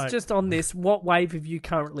about it. Just on this, what wave have you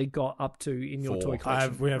currently got up to in your 4. toy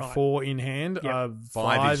collection? we have Right. 4 in hand. Yep.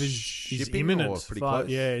 5 is is shipping imminent. or pretty 5, close?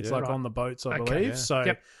 yeah, it's Yeah. like Right. on the boats, I Okay. believe. Yeah. So,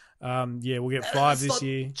 Yep. we'll get 5 That's this not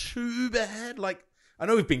year. too bad. Like, I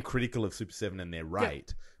know we've been critical of Super 7 and their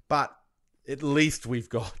rate, but at least we've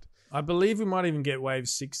got... I believe we might even get Wave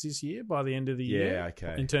 6 this year by the end of the year. Yeah,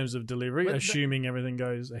 okay. In terms of delivery, But assuming everything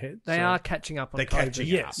goes ahead. They So- are catching up on They're COVID. catching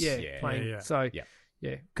Yes. up. Yeah, playing. Yeah. So, Yeah.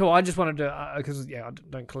 yeah, cool. I just wanted to, because, I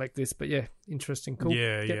don't collect this, but yeah, interesting. Cool.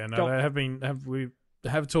 Yeah, Get- yeah. go- No, we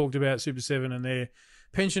have talked about Super 7 and their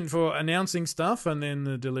penchant for announcing stuff, and then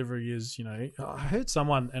the delivery is, I heard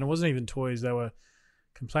someone, and it wasn't even toys, they were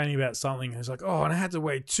complaining about something. It was like, and I had to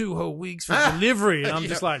wait 2 whole weeks for delivery. And I'm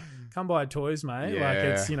just like, come buy toys, mate. Like,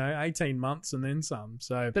 it's, 18 months and then some.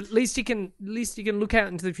 So, But at least you can look out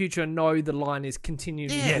into the future and know the line is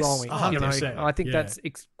continually Yes, growing. 100%. I think Yeah.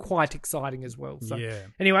 that's quite exciting as well. So, yeah.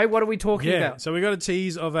 anyway, what are we talking about? So we got a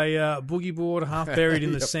tease of a boogie board half buried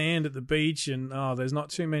in the sand at the beach, and there's not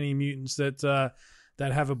too many mutants that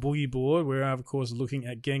have a boogie board. We're of course looking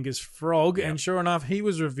at Genghis Frog, and sure enough, he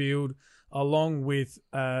was revealed along with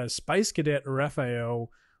Space Cadet Raphael.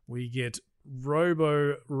 We get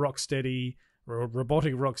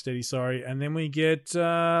Robotic Rocksteady, sorry, and then we get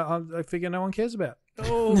I figure no one cares about.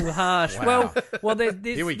 Oh, harsh. Wow. Well,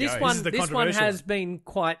 Here we this go. one, This is the this one controversial has been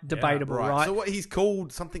quite debatable, right? So what he's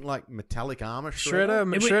called something like metallic armor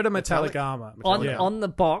Shredder metallic armor. On the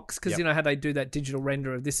box, because Yep. you know how they do that digital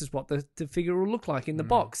render of this is what the figure will look like in the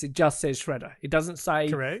box. It just says Shredder. It doesn't say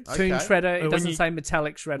Correct. Toon Okay. Shredder. It when doesn't you- say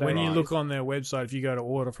metallic Shredder. When you Right. look on their website, if you go to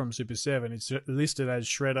order from Super 7, it's listed as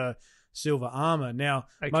Shredder Silver Armor. Now,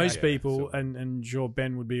 Okay. most Yeah, people, silver. and sure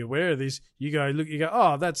Ben would be aware of this, you go,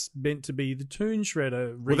 oh, that's meant to be the Toon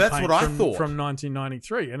Shredder Well, that's repaint what I from, thought. from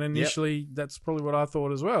 1993. And initially, that's probably what I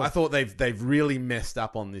thought as well. I thought they've really messed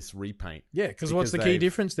up on this repaint. Yeah, because what's the because key they've-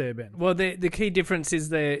 difference there, Ben? Well, the key difference is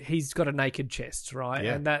that he's got a naked chest, right?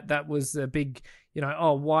 Yeah. And that was a big,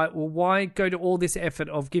 why go to all this effort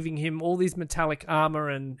of giving him all these metallic armor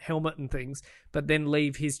and helmet and things, but then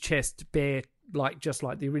leave his chest bare, just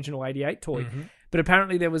like the original 88 toy. Mm-hmm. But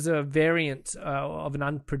apparently there was a variant of an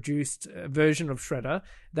unproduced version of Shredder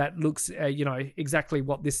that looks, exactly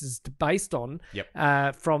what this is based on.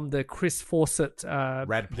 Yep. From the Chris Fawcett Rad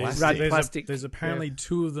There's, plastic. plastic. there's apparently Yeah.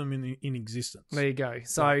 two of them in existence. There you go.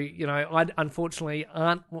 So, I unfortunately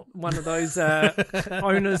aren't one of those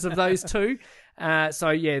owners of those two.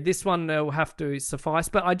 This one will have to suffice.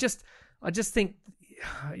 But I just think,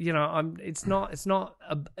 it's not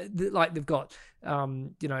like they've got,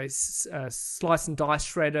 slice and dice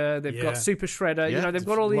shredder. They've Yeah. got super shredder. Yeah. they've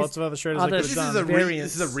got all these Lots of other shredders they could've done.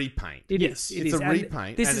 variants. This is a repaint. It Yes, is. It it's is. a And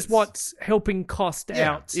repaint, This and is it's- what's helping cost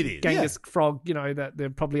Yeah, out it is, Genghis Frog. That they're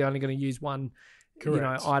probably only going to use one,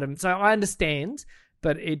 Correct. item. So I understand,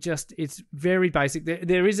 but it's very basic.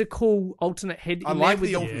 There is a cool alternate head. I in like there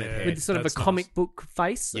the with alternate head. with sort of a That's nice. comic book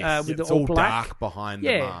face Yes. with It's the all all black. dark behind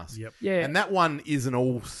Yeah. the mask. Yep. Yeah, And that one is an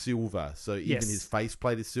all silver, so even Yes. his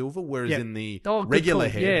faceplate is silver, whereas Yep. in the Oh, good regular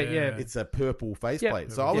call. head, Yeah, yeah. it's a purple faceplate.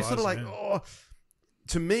 Yep. So I was Yes. sort of like, Yeah.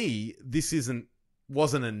 to me, this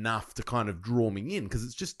wasn't enough to kind of draw me in because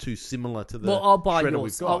it's just too similar to the Well, I'll buy Shredder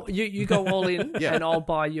yours. we've got. You go all in, Yeah. and I'll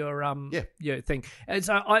buy your your thing. And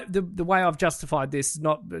so the way I've justified this,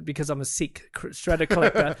 not because I'm a sick Shredder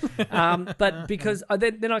collector, but because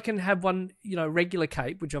then I can have one regular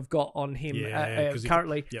cape which I've got on him Yeah, 'cause he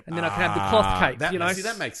currently, can- yep. and then I can have the cloth cape.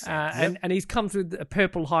 That makes sense. and he's comes with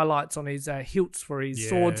purple highlights on his hilts for his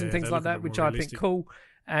swords and Yeah, things they like look a that, bit which more I think realistic. cool.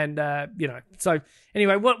 And so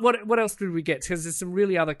anyway, what else did we get? Because there's some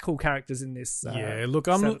really other cool characters in this. Look,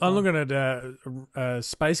 I'm set. looking at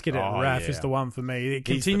Space Cadet Raph is yeah. the one for me. It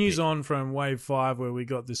He's the continues pick. on from Wave 5 where we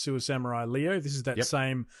got the Sewer Samurai Leo. This is that Yep.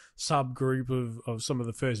 same subgroup of some of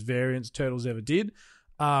the first variants Turtles ever did.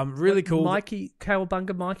 Really cool. Mikey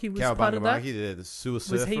Cowabunga Mikey was part Cowabunga of that. Mikey, the sewer Was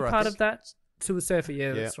surfer. he I part think. of that? Sewer Surfer, yeah,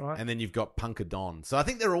 Yeah. that's right. And then you've got Punkadon. So I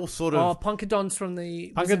think they're all sort Oh, of Punkadon's from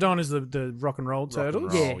the was it- Punkadon is the rock and roll rock and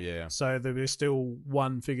turtles. roll, yeah. So they're still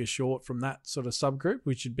one figure short from that sort of subgroup,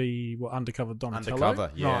 which would be Undercover Donatello.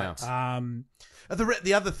 Undercover, yeah. Right.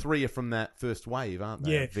 The other three are from that first wave, aren't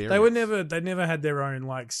they? Yeah, Variants. they never had their own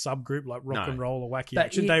like subgroup like rock No. and roll or wacky that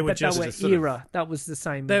action. e- They were but just that were sort of- era. That was the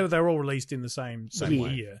same. they were all released in the same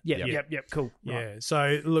year. Yep, cool. Yeah. Right.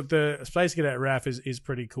 So look, the Space Cadet Raph is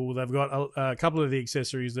pretty cool. They've got a couple of the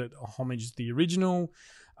accessories that homage the original.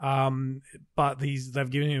 But they've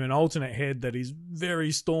given him an alternate head that is very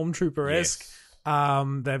Stormtrooper-esque. Yes.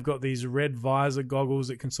 They've got these red visor goggles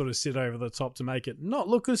that can sort of sit over the top to make it not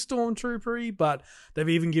look as Stormtrooper-y, but they've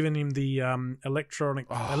even given him the electro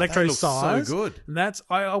that looks size. so good. And that's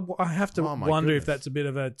I have to Oh, my wonder if goodness. that's a bit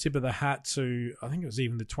of a tip of the hat to, I think it was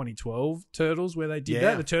even the 2012 Turtles where they did Yeah.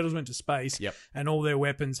 that. The Turtles went to space Yep. and all their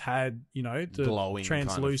weapons had, the Glowing kind of-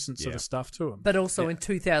 translucent sort yeah. of stuff to them. But also in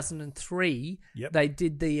 2003, Yep. they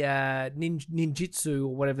did the ninjutsu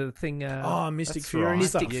or whatever the thing. Mystic That's Fury right.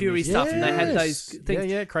 Mystic stuff. Fury stuff, and they had those Yes. things.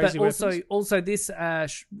 Yeah, crazy But weapons. also this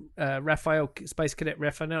Raphael Space Cadet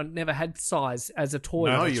Raphael never had size as a toy.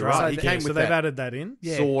 No, That's you're right. He So came so with they've that added that in.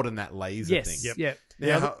 Yeah. Sword and that laser Yes, thing. yeah.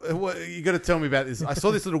 Now, you got to tell me about this. I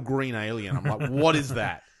saw this little green alien. I'm like, what is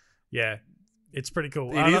that? Yeah. It's pretty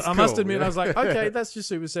cool. It I is must cool, admit, yeah. I was like, okay, that's just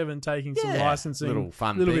Super 7 taking some Yeah. licensing, Little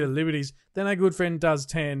fun little thing. bit of liberties. Then our good friend Does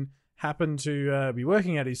 10 happened to be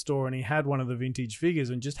working at his store and he had one of the vintage figures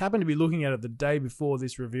and just happened to be looking at it the day before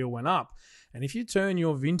this reveal went up. And if you turn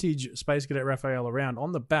your vintage Space Cadet Raphael around,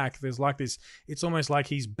 on the back, there's like this, it's almost like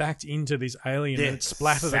he's backed into this alien Yeah, and it's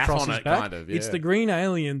splattered sat across on his it, back. kind of, It's yeah. the green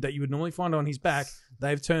alien that you would normally find on his back.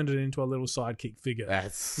 They've turned it into a little sidekick figure.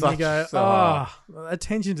 That's And you such go,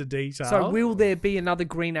 attention to detail. So will there be another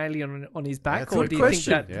green alien on his back, That's a or good do you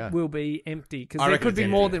question. think that Yeah. will be empty? Because I there reckon could be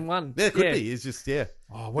it's more empty. than one. There could Yeah. be. It's just, yeah.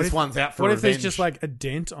 what This if, one's out for What if there's revenge. just like a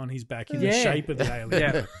dent on his back in the Yeah. shape of the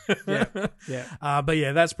alien? Yeah. But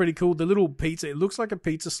yeah, that's pretty cool. The little pizza, it looks like a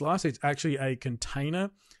pizza slice. It's actually a container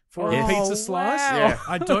for a pizza slice. wow. Yeah.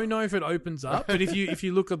 I don't know if it opens up, but if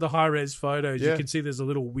you look at the high res photos, Yeah. you can see there's a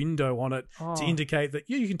little window on it to Oh. indicate that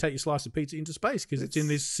you can take your slice of pizza into space because it's in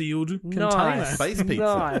this sealed container. Nice. Space pizza.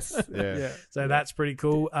 Nice. Yeah. So that's pretty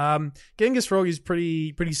cool. Genghis Frog is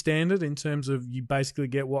pretty standard in terms of you basically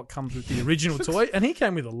get what comes with the original toy, and he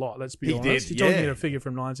came with a lot. Let's be He honest. did, You're talking yeah. about a figure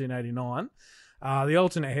from 1989. The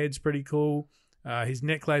alternate head's pretty cool. His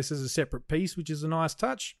necklace is a separate piece, which is a nice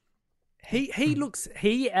touch. He looks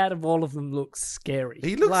out of all of them looks scary.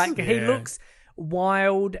 He looks- like he Yeah. looks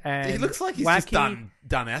wild and He looks like he's wacky. just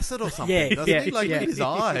done acid or something, Yeah, doesn't yeah, he? Like, yeah. look at his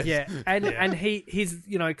eyes. Yeah, and he's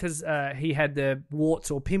because he had the warts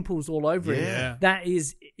or pimples all over Yeah. him. That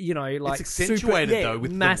is like It's accentuated, super, though,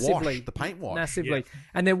 with massively, the wash, the paint wash. massively.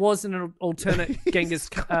 And there was an alternate Genghis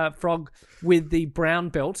Frog with the brown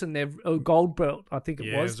belt and their gold belt, I think it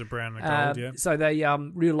Yeah, was. it was a brown and gold, yeah. So they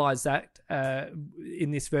realised that in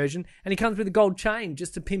this version, and he comes with a gold chain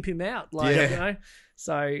just to pimp him out, Yeah.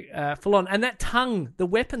 So full on, and that tongue, the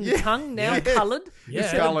weapon tongue now Yes. coloured Yeah.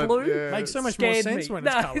 instead of Coloured, blue, yeah. Makes so much more scared sense me. when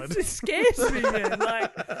it's No, coloured. it scares me, man.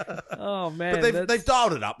 Like, oh man, But that's they've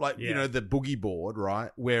dialed it up, like, Yeah. you know, the boogie board, right?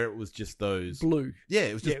 Where it was just those. blue. Yeah,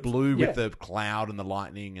 it was just Yeah. blue Yeah. with the cloud and the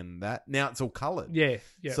lightning and that. Now it's all coloured. Yeah,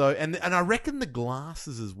 yeah. So, and I reckon the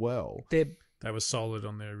glasses as well. They're They were solid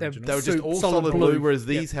on their They're- original. They were just all solid solid blue. blue, whereas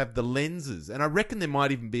these have the lenses. And I reckon there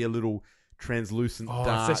might even be a little translucent Oh, if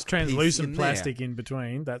dark there's piece translucent in plastic in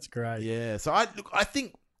between, that's great. there. Yeah. So I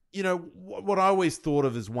think, you know, what I always thought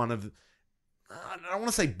of as one of, I don't want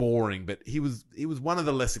to say boring, but he was one of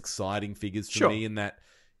the less exciting figures for Sure. me in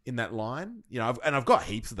that line. You know, I've got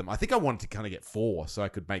heaps of them. I think I wanted to kind of get 4 so I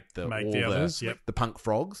could make all the others, yep. the punk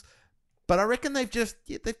frogs. But I reckon they've just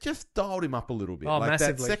dialed him up a little bit. Oh, like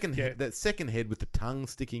massively, that second head with the tongue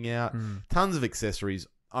sticking out, tons of accessories.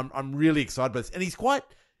 I'm really excited by this, and he's quite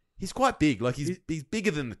big. Like he's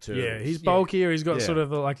bigger than the turtles. Yeah, he's bulkier. He's got Yeah. sort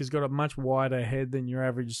of he's got a much wider head than your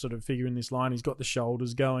average sort of figure in this line. He's got the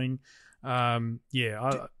shoulders going.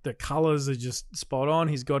 The colors are just spot on.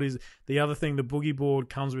 He's got the other thing. The boogie board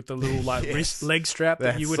comes with the little like Yes. wrist leg strap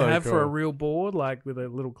that you That's would so have for a cool. real board, like with a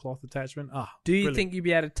little cloth attachment. Do you brilliant. think you'd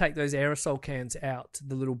be able to take those aerosol cans out,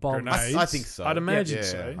 the little bombs? Grenades? I think so. I'd imagine Yeah,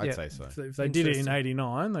 so. I'd Yeah. say so. If they did it in Interesting.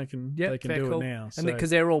 '89, they can Yep, they can fair do call. it now. And because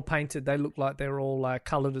they're all painted, they look like they're all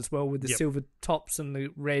coloured as well with the Yep. silver tops and the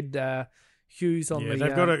red hues on yeah,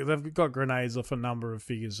 the. they've got grenades off a number of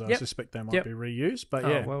figures. So I Yep. suspect they might Yep. be reused, but Oh,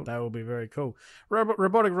 yeah, well. they will be very cool.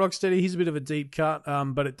 Robotic Rocksteady, he's a bit of a deep cut,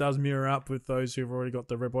 but it does mirror up with those who've already got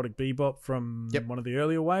the Robotic Bebop from one of the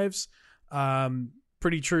earlier waves.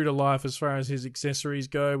 Pretty true to life as far as his accessories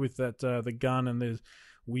go, with that the gun and the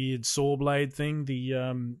weird saw blade thing. The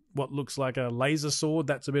what looks like a laser sword.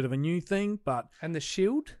 That's a bit of a new thing, but And the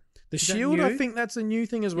shield? the Is that shield, I new? think that's a new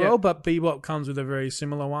thing as Yeah. well, but Bebop comes with a very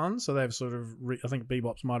similar one. So they've sort of, I think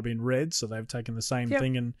Bebop's might have been red, so they've taken the same Yep.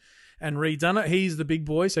 thing and redone it. He's the big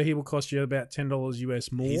boy, so he will cost you about $10 US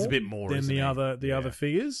more. He's a bit more, than isn't the he? other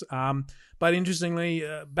figures. But interestingly,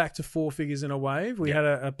 back to 4 figures in a wave. We had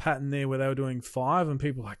a pattern there where they were doing 5, and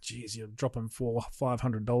people were like, geez, you're dropping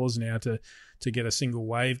 $500 now to get a single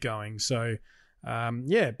wave going. So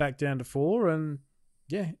back down to 4, and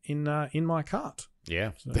in my cart.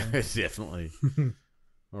 Yeah, So- definitely.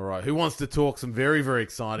 All right, who wants to talk some very, very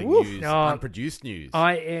exciting Woof. news, Oh, unproduced news?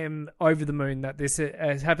 I am over the moon that this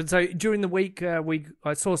has happened. So during the week,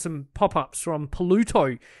 I saw some pop-ups from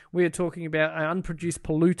Paluto. We are talking about an unproduced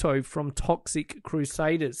Paluto from Toxic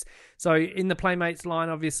Crusaders. So in the Playmates line,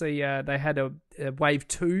 obviously, they had a Wave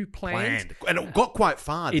 2 planned. And it got quite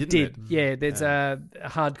far, It didn't did, it? yeah. There's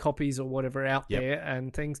hard copies or whatever out Yep. there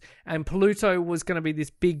and things. And Paluto was going to be this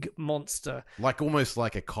big monster, Like almost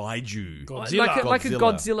like a kaiju. Godzilla. like a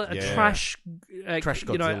Godzilla, a Yeah. trash, Trash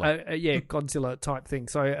you know, Godzilla. Godzilla type thing.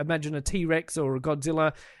 So imagine a T-Rex or a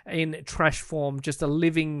Godzilla in trash form, just a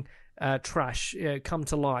living trash come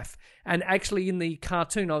to life. And actually, in the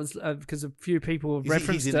cartoon, I was because a few people have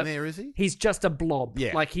referenced he's it. in there, is he? He's just a blob.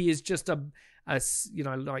 Yeah. Like he is just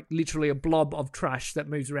like literally a blob of trash that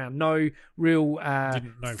moves around. No real No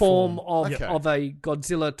form form. of Okay. of a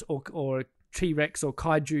Godzilla or a T-Rex or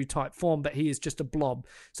kaiju type form, but he is just a blob.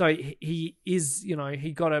 So he is,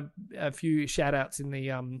 he got a few shout outs in the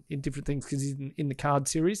in different things because he's in the card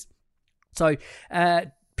series. So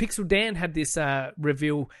Pixel Dan had this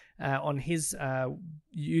reveal on his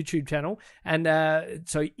YouTube channel. And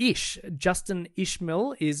so Justin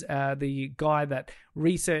Ishmael is the guy that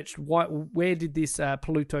researched where did this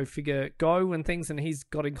Pluto figure go and things, and he's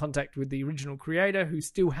got in contact with the original creator who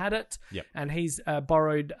still had it. Yep. And he's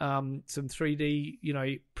borrowed some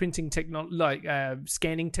 3D, printing technology,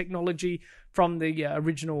 scanning technology from the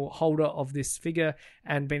original holder of this figure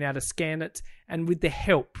and been able to scan it. And with the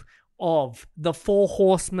help of the Four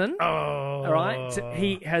Horsemen, all right,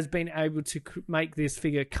 he has been able to make this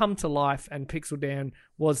figure come to life, and Pixel Dan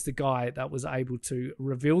was the guy that was able to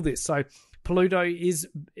reveal this. So Pluto is,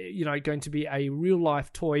 going to be a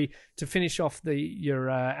real-life toy to finish off your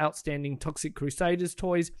outstanding Toxic Crusaders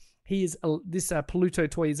toys. This Pluto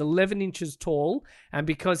toy is 11 inches tall, and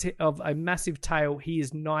because of a massive tail, he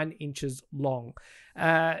is 9 inches long.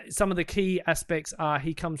 Some of the key aspects are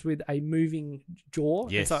he comes with a moving jaw,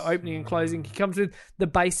 Yes. so opening and closing. He comes with the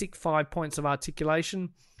basic 5 points of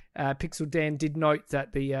articulation. Pixel Dan did note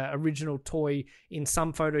that the original toy in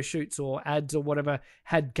some photo shoots or ads or whatever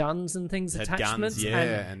had guns and things, Had attachments. guns,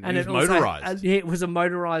 yeah, and it was also motorized. it was a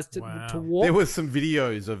motorized to walk. There was some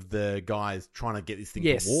videos of the guys trying to get this thing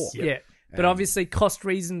to walk. Yeah. But obviously, cost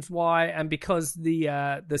reasons why, and because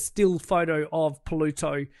the still photo of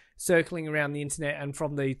Pluto circling around the internet and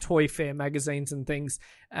from the Toy Fair magazines and things,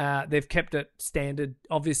 they've kept it standard.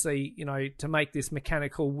 Obviously, to make this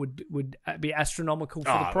mechanical would be astronomical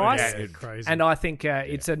for the price. Yeah, crazy. And I think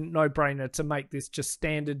it's a no-brainer to make this just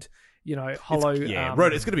standard, hollow.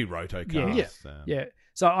 It's going to be rotocast. Yeah.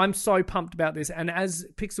 So I'm so pumped about this. And as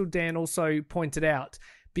Pixel Dan also pointed out,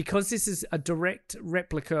 because this is a direct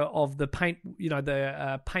replica of the paint,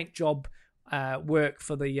 the paint job work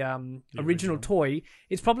for the original toy,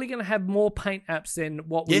 it's probably going to have more paint apps than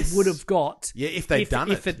what we would have got. Yeah, if they'd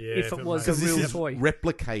done if it was a Because real this is toy.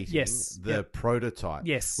 replicating the prototype.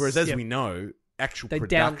 Yes. Whereas, as we know, actual They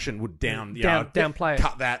production would downplay it.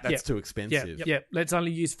 cut that. That's too expensive. Yeah. Let's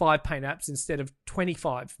only use 5 paint apps instead of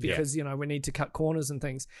 25 because we need to cut corners and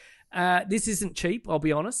things. This isn't cheap, I'll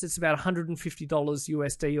be honest. It's about $150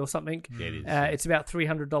 USD or something. Yeah, it is. It's about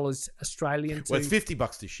 $300 Australian. Well, it's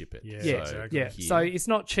 $50 to ship it. So it's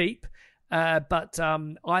not cheap. But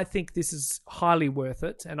I think this is highly worth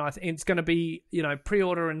it, and I think it's going to be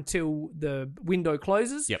pre-order until the window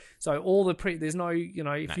closes. Yep. So all the there's no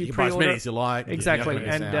if you can pre-order buy as many as you like. exactly, You're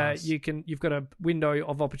not gonna and miss out. you've got a window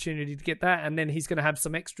of opportunity to get that, and then he's going to have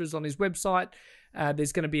some extras on his website.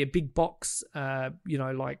 There's going to be a big box,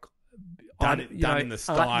 like. Done in the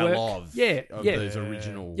style artwork. of those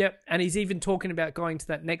original. Yep, and he's even talking about going to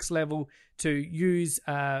that next level to use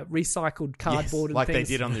recycled cardboard and like things.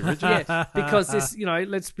 they did on the original. Yeah, because this,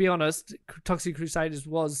 let's be honest, Toxic Crusaders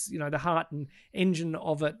was, the heart and engine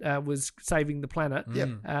of it was saving the planet.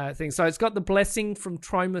 Thing. So it's got the blessing from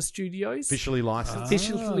Troma Studios. Officially licensed.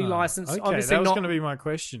 Officially licensed. Okay, obviously that was not going to be my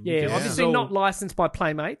question. Yeah, because obviously it's not all- licensed by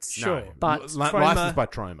Playmates. No. But Licensed by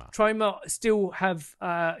Troma. Troma still have,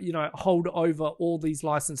 hold over all these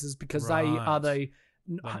licenses because they are the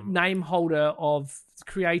name holder of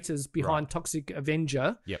creators behind Toxic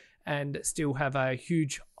Avenger. Yep. And still have a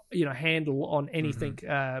huge, handle on anything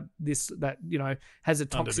that has a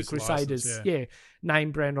Toxic this Crusaders license,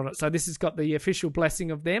 name brand on it. So this has got the official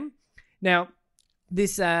blessing of them. Now,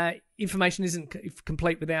 this information isn't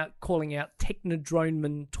complete without calling out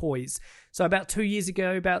Technodroneman Toys. So about 2 years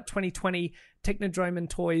ago, about 2020, Technodroneman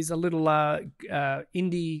Toys, a little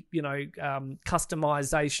indie,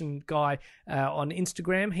 customization guy on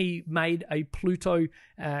Instagram, he made a Pluto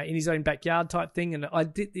in his own backyard type thing, and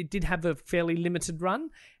it did have a fairly limited run,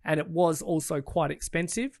 and it was also quite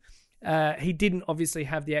expensive. He didn't obviously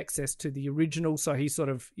have the access to the original, so he sort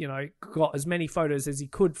of, got as many photos as he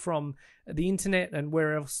could from the internet and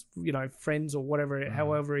where else, friends or whatever,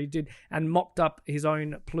 however he did, and mocked up his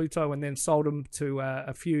own Pluto and then sold them to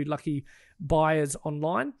a few lucky buyers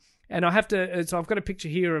online. And I have to, so I've got a picture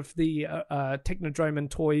here of the Technodromeman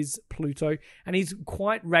Toys Pluto, and he's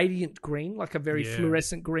quite radiant green, like a very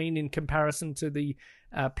fluorescent green in comparison to the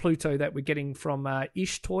Pluto that we're getting from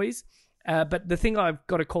Ish Toys. But the thing I've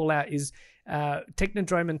got to call out is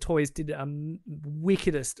Technodromeman Toys did a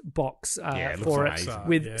wickedest box for it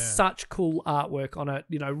with such cool artwork on it,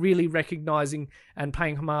 really recognizing and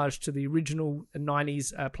paying homage to the original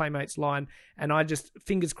 90s Playmates line. And I just,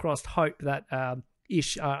 fingers crossed, hope that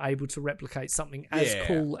Ish are able to replicate something as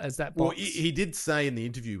cool as that box. Well, he did say in the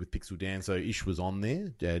interview with Pixel Dan, so Ish was on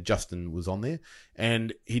there, Justin was on there,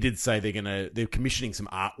 and he did say they're commissioning some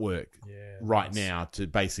artwork now to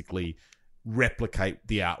basically replicate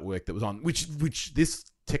the artwork that was on, which this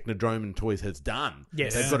Technodromeman Toys has done.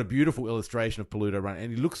 Yes. They've got a beautiful illustration of Pluto running,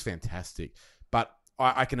 and he looks fantastic. But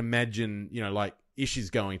I can imagine, Ish is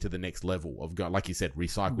going to the next level of going, like you said,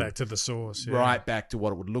 recycled Back to the source. Yeah. right back to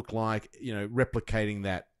what it would look like. Replicating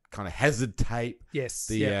that kind of hazard tape. Yes.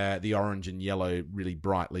 The orange and yellow, really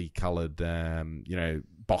brightly coloured,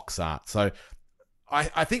 box art. So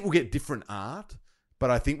I think we'll get different art, but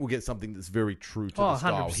I think we'll get something that's very true to the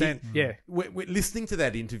style. 100%. Yeah. We're listening to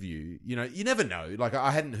that interview, you never know. Like, I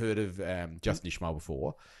hadn't heard of Justin Ishmael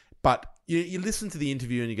before, but you listen to the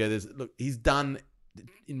interview and you go, look, he's done,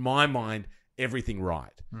 in my mind, everything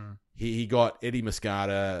right. He got Eddie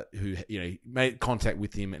Muscata, who made contact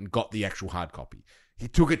with him and got the actual hard copy. He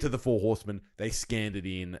took it to the Four Horsemen. They scanned it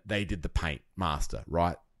in. They did the paint master,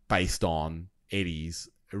 right, based on Eddie's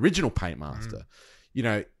original paint master.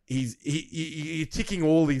 You're ticking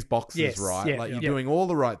all these boxes, Yes, right? yeah, Like, you're yeah. doing all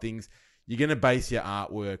the right things. You're going to base your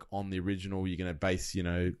artwork on the original. You're going to base,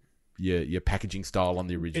 your packaging style on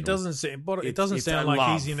the original. It doesn't seem, but it It's- doesn't it's sound a like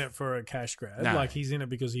love. he's in it for a cash grab. No. Like, he's in it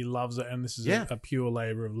because he loves it, and this is Yeah. a pure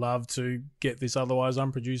labor of love to get this otherwise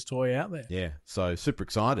unproduced toy out there. Yeah, so super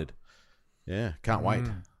excited. Yeah, can't wait.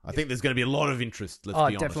 I think there's going to be a lot of interest, let's be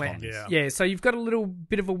honest Definitely. on this. Yeah. Yeah, so you've got a little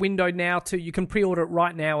bit of a window now you can pre-order it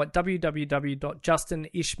right now at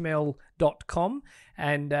www.justinishmael.com,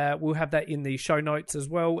 and we'll have that in the show notes as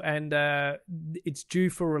well, and it's due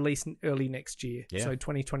for release early next year, so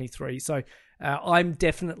 2023. So I'm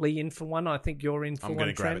definitely in for one. I think you're in for I'm one,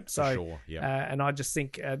 gonna grab Trent. it for So, sure, yeah. and I just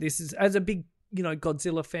think this is, as a big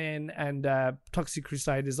Godzilla fan and Toxic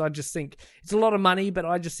Crusaders, I just think it's a lot of money, but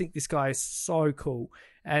I just think this guy is so cool.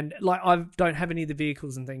 And like, I don't have any of the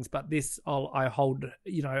vehicles and things, but this I hold,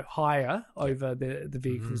 higher over the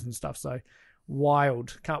vehicles and stuff. So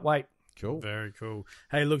wild, can't wait. Cool. Very cool.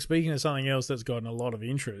 Hey, look, speaking of something else that's gotten a lot of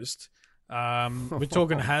interest, we're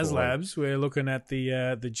talking HasLabs. We're looking at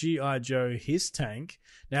the G.I. Joe Hiss tank.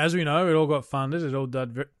 Now, as we know, it all got funded. It all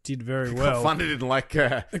did very well. Got funded in like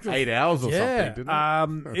 8 hours or something,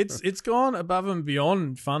 didn't it? It's gone above and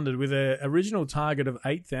beyond funded with an original target of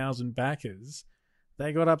 8,000 backers.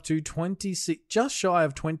 They got up to 26, just shy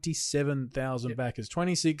of 27,000 backers.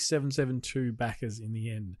 26,772 backers in the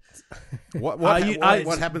end. What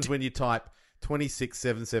happens when you type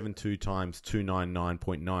 26,772 times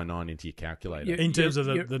 299.99 into your calculator? In terms of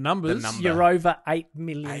the numbers, The number. You're over $8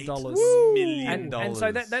 million. $8 million. And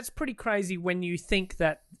so that's pretty crazy when you think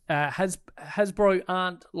that Hasbro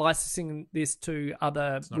aren't licensing this to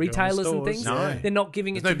other not going to retailers and stores. things. No. They're not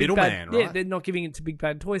giving it There's to no Big Bad. middleman, Yeah, right? they're not giving it to Big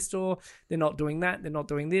Bad Toy Store. They're not doing that. They're not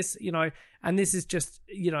doing this. And this is just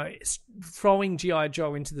throwing GI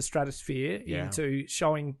Joe into the stratosphere, into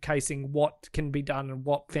showcasing what can be done and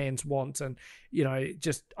what fans want, and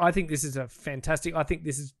I think this is a fantastic. I think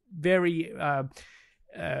this is very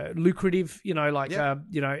lucrative.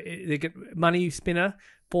 They get money spinner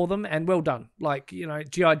for them, and well done.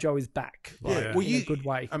 GI Joe is back. In a good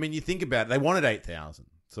way. I mean, you think about it, they wanted 8,000.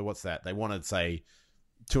 So what's that? They wanted, say,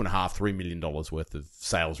 $2.5-3 million worth of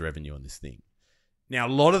sales revenue on this thing. Now, a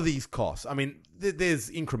lot of these costs, I mean, there's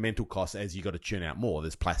incremental costs as you got to churn out more.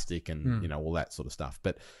 There's plastic and, all that sort of stuff.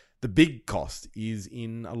 But the big cost is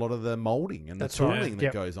in a lot of the molding and the tooling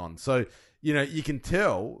that goes on. So, you can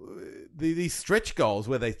tell these stretch goals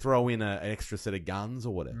where they throw in an extra set of guns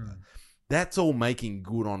or whatever. That's all making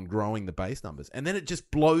good on growing the base numbers. And then it just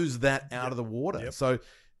blows that out of the water. So,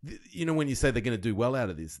 when you say they're going to do well out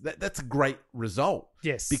of this, that's a great result.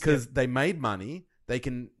 Yes. Because they made money.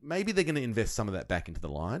 Maybe they're going to invest some of that back into the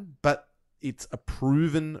line, but it's a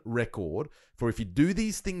proven record for if you do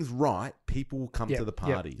these things right, people will come to the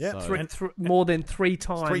party. So, more than three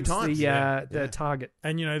times the target.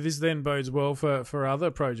 And this then bodes well for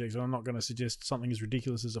other projects. I'm not going to suggest something as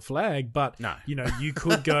ridiculous as a flag, but No. You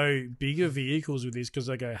could go bigger vehicles with this because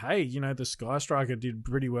they go, hey, the Sky Striker did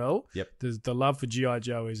pretty well. Yep. The love for GI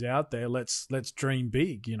Joe is out there. Let's dream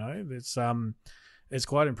big. It's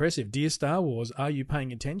quite impressive. Dear Star Wars, are you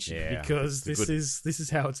paying attention? Yeah, Because it's a this is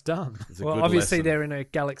how it's done. it's a Well, good obviously lesson. they're in a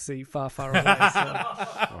galaxy far, far away. So.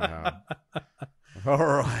 Wow. All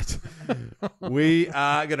right. We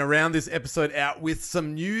are going to round this episode out with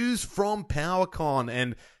some news from PowerCon.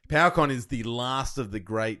 And PowerCon is the last of the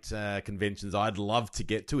great conventions I'd love to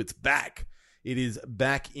get to. It's back. It is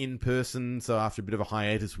back in person. So after a bit of a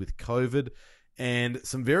hiatus with COVID. And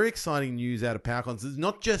some very exciting news out of PowerCon. So it's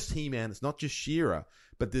not just He-Man. It's not just She-Ra.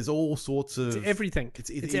 But there's all sorts of... It's everything. It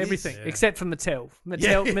It's is. everything, Yeah. except for Mattel.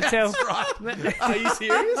 Yeah, Mattel. that's right. Are you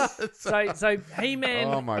serious? So He-Man,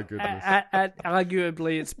 Oh, my goodness. at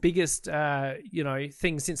arguably its biggest,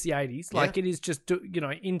 thing since the 80s. Like, it is just,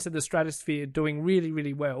 into the stratosphere, doing really,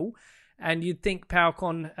 really well. And you'd think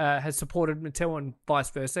PowerCon has supported Mattel and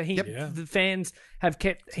vice versa. The fans have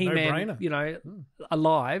kept He-Man, no-brainer.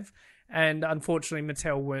 alive. And unfortunately,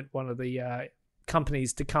 Mattel weren't one of the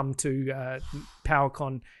companies to come to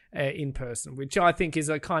PowerCon in person, which I think is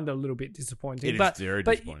a kind of a little bit disappointing. It is very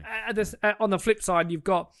disappointing. On the flip side, you've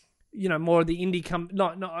got more of the indie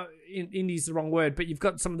indie is the wrong word, but you've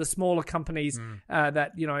got some of the smaller companies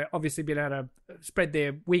that obviously been able to spread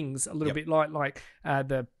their wings a little bit, like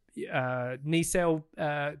the Nacelle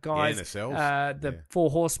guys, the Four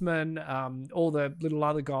Horsemen, all the little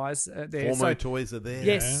other guys there. Formo Toys are there.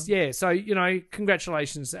 Yes, yeah. So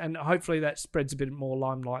congratulations, and hopefully that spreads a bit more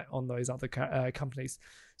limelight on those other companies.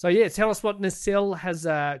 So yeah, tell us what Nacelle has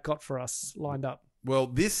got for us lined up.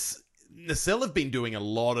 Well, Nacelle have been doing a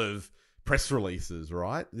lot of press releases,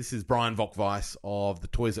 right? This is Brian Vogt-Weiss of The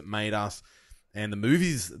Toys That Made Us and The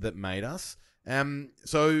Movies That Made Us.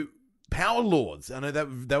 So Power Lords, I know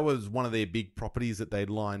that was one of their big properties that they'd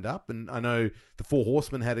lined up, and I know the Four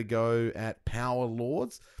Horsemen had a go at Power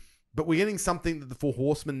Lords, but we're getting something that the Four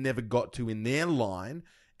Horsemen never got to in their line,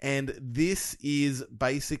 and this is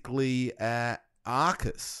basically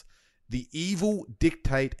Arcus, the Evil,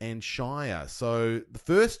 Dictate, and Shire. So the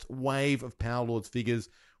first wave of Power Lords figures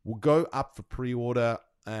will go up for pre-order,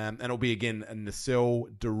 and it'll be, again, a Nacelle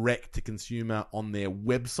direct-to-consumer on their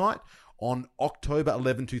website on October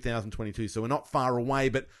 11, 2022. So we're not far away,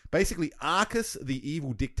 but basically Arcus, the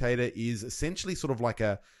Evil Dictator, is essentially sort of like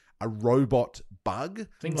a robot bug.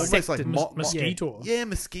 Almost like Mosquito. Yeah,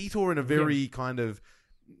 Mosquito in a very kind of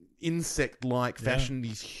insect-like fashion.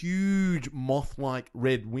 These huge moth-like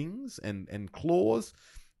red wings and claws.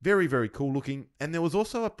 Very, very cool looking. And there was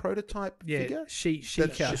also a prototype figure. Shire.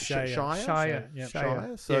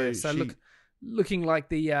 So looking like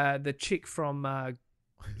the chick from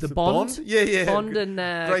the Bond? Yeah. Bond and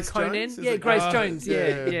Grace Conan. Jones, Grace Jones.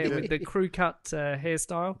 Yeah, with the crew cut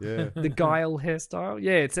hairstyle. Yeah. The Guile hairstyle.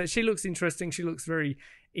 Yeah, she looks interesting. She looks very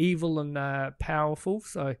evil and powerful.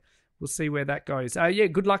 So we'll see where that goes.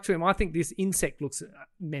 Good luck to him. I think this insect looks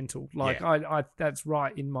mental. I that's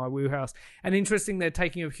right in my wheelhouse. And interesting, they're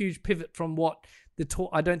taking a huge pivot from what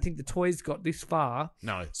I don't think the toys got this far.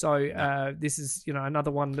 No. So this is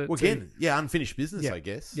another one that unfinished business, I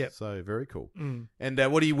guess. Yep. So very cool. And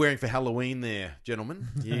what are you wearing for Halloween there, gentlemen?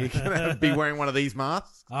 You're gonna be wearing one of these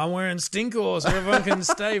masks? I'm wearing Stinkor, so everyone can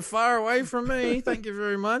stay far away from me. Thank you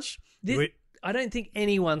very much. I don't think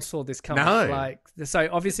anyone saw this coming. No. So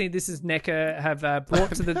obviously this is NECA have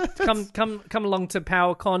brought to the come along to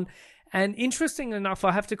PowerCon. And interesting enough,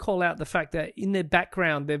 I have to call out the fact that in their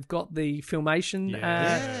background, they've got the Filmation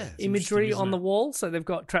imagery on the wall. So they've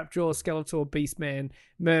got Trapjaw, Skeletor, Beastman,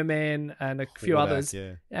 Merman, and a few others.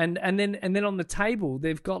 Yeah. And then on the table,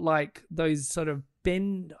 they've got like those sort of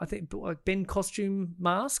Ben costume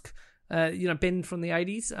mask. Ben from the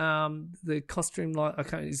 80s. The costume,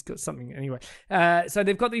 he's got something anyway. So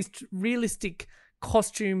they've got these realistic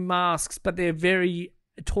costume masks, but they're very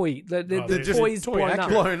toy. The toys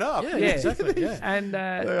blown up. Yeah, exactly. Yeah. And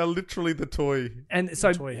they are literally the toy. And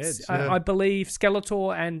so toy heads. I believe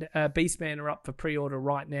Skeletor and Beastman are up for pre-order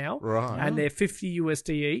right now. Right. And they're $50 USD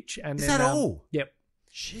each. And is that all? Yep.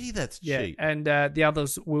 Gee, that's yeah, cheap. And the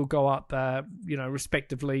others will go up,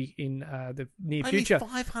 respectively in the near future.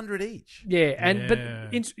 Only $500 each. Yeah, but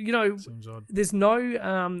Seems odd. there's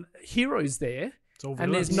no heroes there,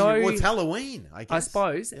 and there's no. Well, it's Halloween, I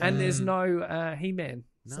suppose, and there's no He-Man.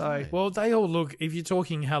 No. So they all look. If you're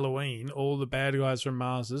talking Halloween, all the bad guys from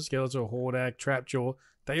Masters, Skeletor, Hordak, Trapjaw,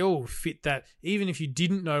 they all fit that. Even if you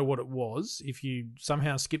didn't know what it was, if you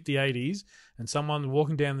somehow skipped the 80s and someone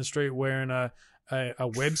walking down the street wearing a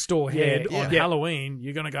web store head on Halloween,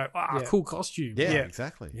 you're going to go, cool costume. Yeah,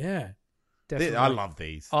 exactly. Yeah. definitely. I love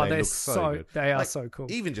these. Oh, they look so good. They are so cool.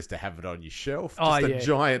 Even just to have it on your shelf, Oh, just yeah, a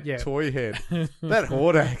giant yeah. toy head. That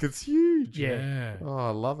Hordak, it's huge. Yeah. Oh,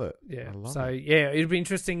 I love it. Yeah. I love So it. yeah, it'd be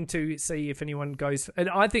interesting to see if anyone goes. And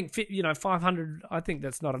I think 500. I think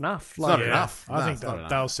that's not enough. It's not Yeah. enough. I No, think it's not enough.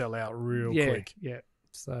 they'll sell out real Yeah. quick. Yeah.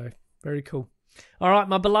 So very cool. All right,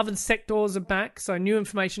 my beloved Sectors are back. So new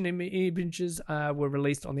information and images were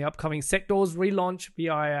released on the upcoming Sectors relaunch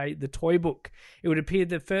via the toy book. It would appear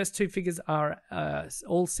the first two figures are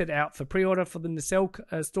all set out for pre-order for the Nacelle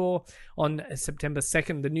store on September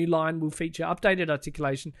 2nd. The new line will feature updated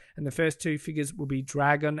articulation, and the first two figures will be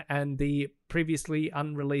Dragon and the previously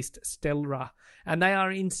unreleased Stellra. And they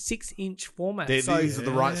are in 6-inch format. These are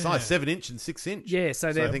the right size, 7-inch and 6-inch. Yeah, so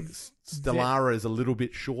I think Stellara is a little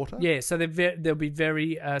bit shorter. Yeah, so they'll be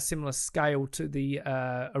very similar scale to the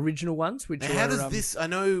original ones. Which Now, how does this? I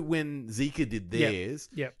know when Zika did Yep, theirs,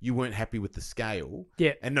 yep. you weren't happy with the scale.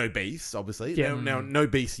 Yeah. And no beasts, obviously. Yeah. Now, no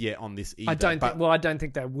beasts yet on this either. I don't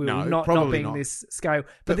think they will. No, not probably being not. this scale.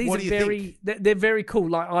 But But these what are do you very. They're very cool.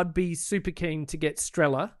 Like I'd be super keen to get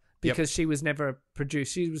Strella. because she was never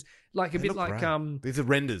produced. She was like a They bit look like great. These are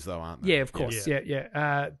renders though, aren't they? yeah, of course,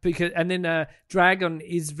 yeah. Because and then Dragon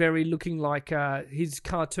is very looking like his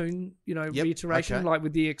cartoon, reiteration, okay. like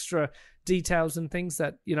with the extra details and things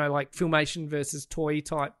that like filmation versus toy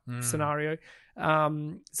type scenario.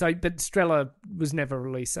 But Strella was never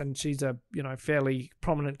released, and she's a fairly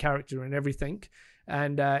prominent character in everything.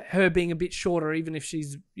 And her being a bit shorter, even if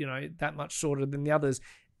she's that much shorter than the others,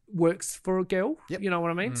 works for a girl. Yep. You know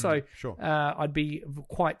what I mean? So sure. I'd be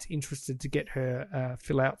quite interested to get her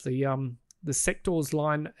fill out the Sectors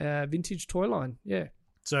line, vintage toy line. Yeah.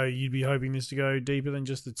 So you'd be hoping this to go deeper than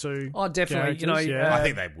just the two. Oh, definitely. characters? I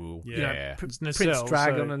think they will. Yeah. Prince Nacelle,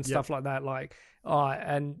 Dragon so- and stuff like that. Like,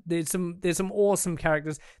 and there's some awesome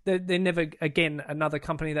characters. They're never, again, another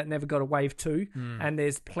company that never got a Wave 2, and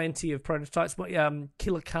there's plenty of prototypes. But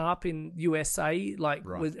Killer Carp in USA, like,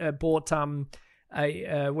 was bought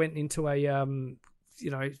went into a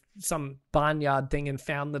some barnyard thing and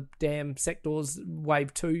found the damn Sectors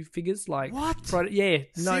Wave 2 figures. Like, What? Seriously? Yeah,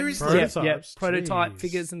 Prototypes? prototype Jeez.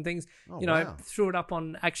 figures and things. Oh, wow. Threw it up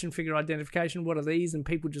on action figure identification. What are these? And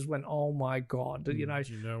people just went, "Oh my god!" You know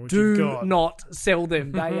what do you've got. not sell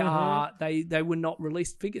them. They are they were not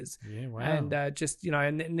released figures. Yeah, wow. And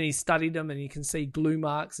and then he studied them, and you can see glue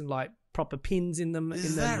marks and like proper pins in them Is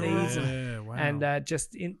in the that knees, right? Yeah, wow. and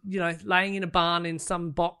just in laying in a barn in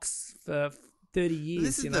some box for 30 years.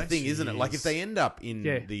 This is the thing, isn't it? Like if they end up in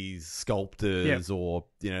Yeah. these sculptors or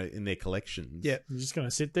in their collections, Yeah. You're just going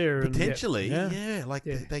to sit there and potentially, Yeah.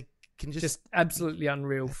 they can just absolutely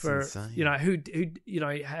unreal That's for insane.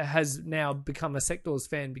 who has now become a Sectors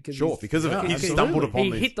fan because sure because of Yeah, it. He absolutely. stumbled upon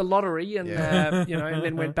he this. hit the lottery and Yeah. and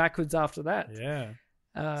then went backwards after that. Yeah.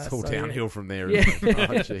 It's all So, yeah. downhill from there. Yeah. Isn't it?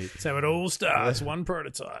 Oh, gee. That's how it all starts. One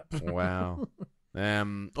prototype. Wow.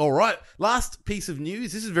 All right. Last piece of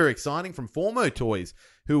news. This is very exciting from Formo Toys,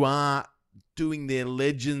 who are doing their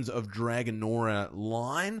Legends of Dragonora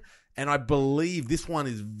line. And I believe this one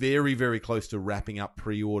is very, very close to wrapping up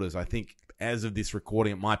pre-orders. I think as of this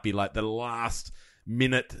recording, it might be like the last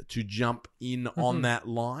minute to jump in on that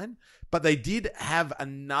line. But they did have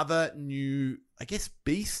another new, I guess,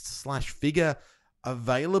 beast/figure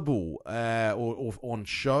available or on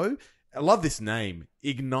show. I love this name,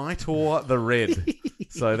 Ignitor the Red.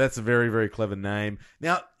 So that's a very, very clever name.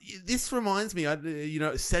 Now, this reminds me,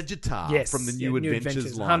 Sagittar from the New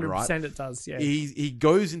Adventures line, 100% right? it does, yeah. He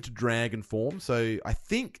goes into dragon form, so I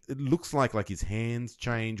think it looks like his hands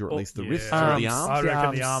change, or at least the wrists or the arms. I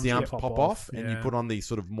reckon The arms yeah, pop off, and you put on these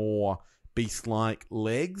sort of more beast-like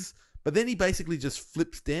legs. But then he basically just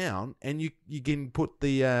flips down, and you can put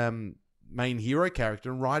the main hero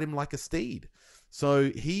character and ride him like a steed.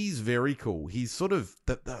 So he's very cool. He's sort of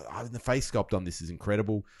the face sculpt on this is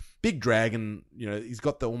incredible. Big dragon, he's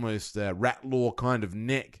got the almost Ratlaw kind of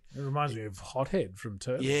neck. It reminds me of Hothead from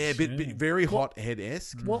Turtles. Yeah, bit very hot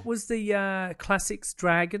head-esque. What was the classics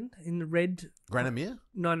dragon in the red? Granomir?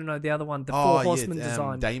 No, the other one, the Four Horsemen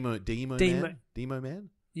design. Demo Man?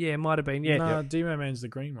 Yeah, it might have been, yeah. No, Demo Man's the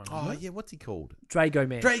green one. Oh, isn't it? yeah, what's he called? Drago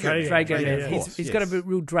Man. Drago Man. of course, He's got a yes.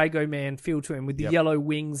 real Drago Man feel to him with the Yep. yellow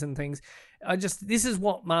wings and things. This is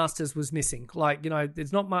what Masters was missing. Like,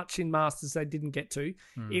 there's not much in Masters they didn't get to.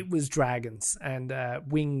 It was dragons and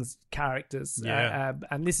wings characters. Yeah.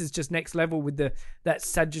 And this is just next level with that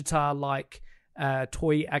Sagittar-like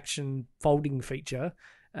toy action folding feature.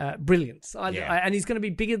 Brilliant. And he's going to be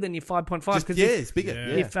bigger than your 5.5. It's bigger.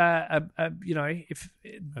 Yeah. If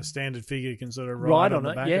A standard figure can sort of ride ride on the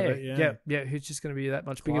it, back yeah, of it. yeah. Who's just going to be that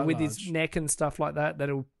much bigger Quite with his large. neck and stuff like that?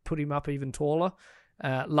 That'll put him up even taller.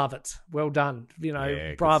 Love it. Well done.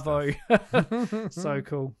 good Bravo. So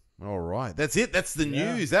cool. All right. That's it. That's the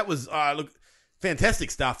news. That was, fantastic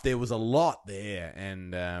stuff. There was a lot there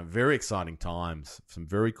and very exciting times. Some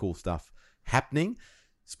very cool stuff happening.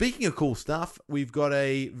 Speaking of cool stuff, we've got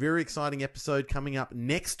a very exciting episode coming up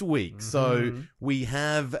next week. So we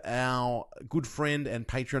have our good friend and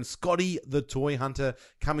Patreon, Scotty the Toy Hunter,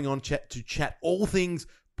 coming on to chat all things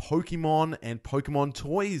Pokemon and Pokemon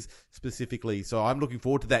toys specifically. So I'm looking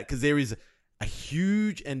forward to that because there is a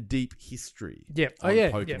huge and deep history. Yep. Oh,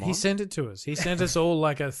 yeah. Pokemon. He sent it to us. He sent us all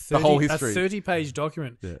like a 30, whole history. 30-page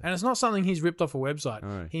document. Yeah. And it's not something he's ripped off a website.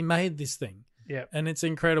 No. He made this thing. Yeah. And it's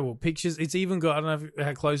incredible. Pictures. It's even got, I don't know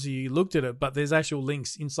how closely you looked at it, but there's actual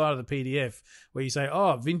links inside of the PDF where you say,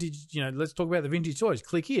 oh, vintage, let's talk about the vintage toys.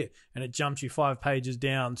 Click here. And it jumps you 5 pages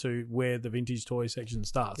down to where the vintage toy section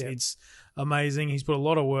starts. Yeah. It's amazing. He's put a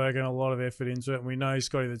lot of work and a lot of effort into it. And we know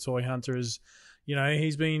Scotty the Toy Hunter is, You know,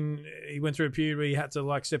 he went through a period where he had to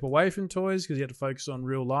like step away from toys because he had to focus on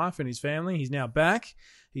real life and his family. He's now back.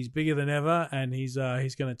 He's bigger than ever, and he's going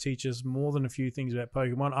to teach us more than a few things about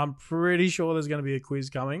Pokemon. I'm pretty sure there's going to be a quiz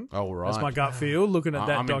coming. Oh, right. That's my gut feel. Looking at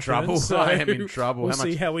that I'm document, in trouble. so I am in trouble. We'll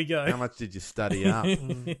see how we go. How much did you study up?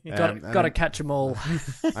 Got to catch them all.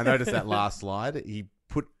 I noticed that last slide. He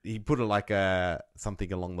put it like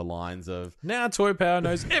something along the lines of Now Toy Power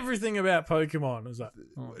knows everything about Pokemon. I was like,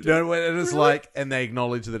 no, it was like, and they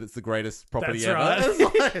acknowledge that it's the greatest property That's ever. right.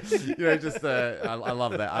 It's like, you know, just I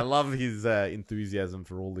love that. I love his enthusiasm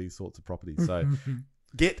for all these sorts of properties. So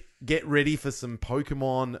get ready for some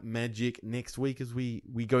Pokemon magic next week as we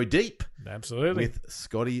go deep. absolutely. With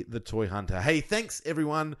Scotty the Toy Hunter. Hey, thanks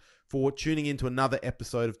everyone for tuning in to another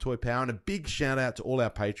episode of Toy Power, and a big shout out to all our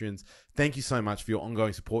patrons. Thank you so much for your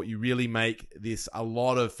ongoing support. You really make this a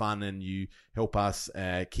lot of fun, and you help us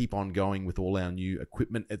keep on going with all our new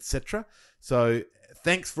equipment, etc. So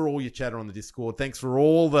thanks for all your chatter on the Discord. Thanks for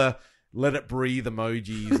all the let it breathe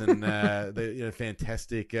emojis and the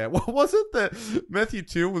fantastic. What was it that Matthew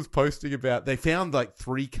Teal was posting about? They found like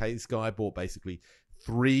 3 cases. Guy bought basically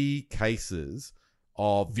 3 cases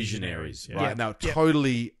of Visionaries, Yeah. right? Yeah. Now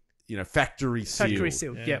totally, factory sealed. Factory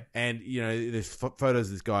sealed. Yeah. Yeah. And, there's photos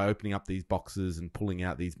of this guy opening up these boxes and pulling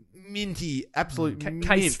out these minty, absolute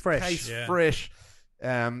Case fresh. Case Yeah. fresh.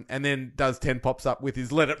 And then does 10 pops up with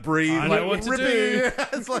his let it breathe. I know what to ripping do. it.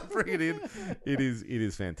 It's like bring it in. It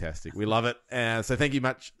is fantastic. We love it. So thank you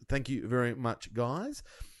very much, guys.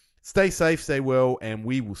 Stay safe, stay well, and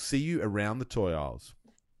we will see you around the toy aisles.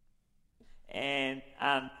 And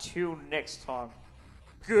until next time,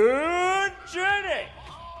 good journey!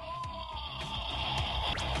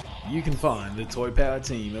 You can find the Toy Power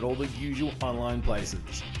team at all the usual online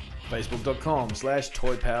places.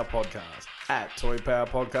 Facebook.com/ToyPowerPodcast, at Toy Power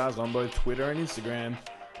Podcast on both Twitter and Instagram,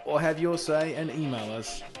 or have your say and email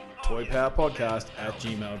us,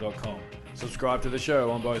 toypowerpodcast@gmail.com. Subscribe to the show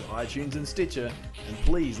on both iTunes and Stitcher, and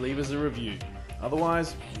please leave us a review.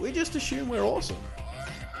 Otherwise, we just assume we're awesome.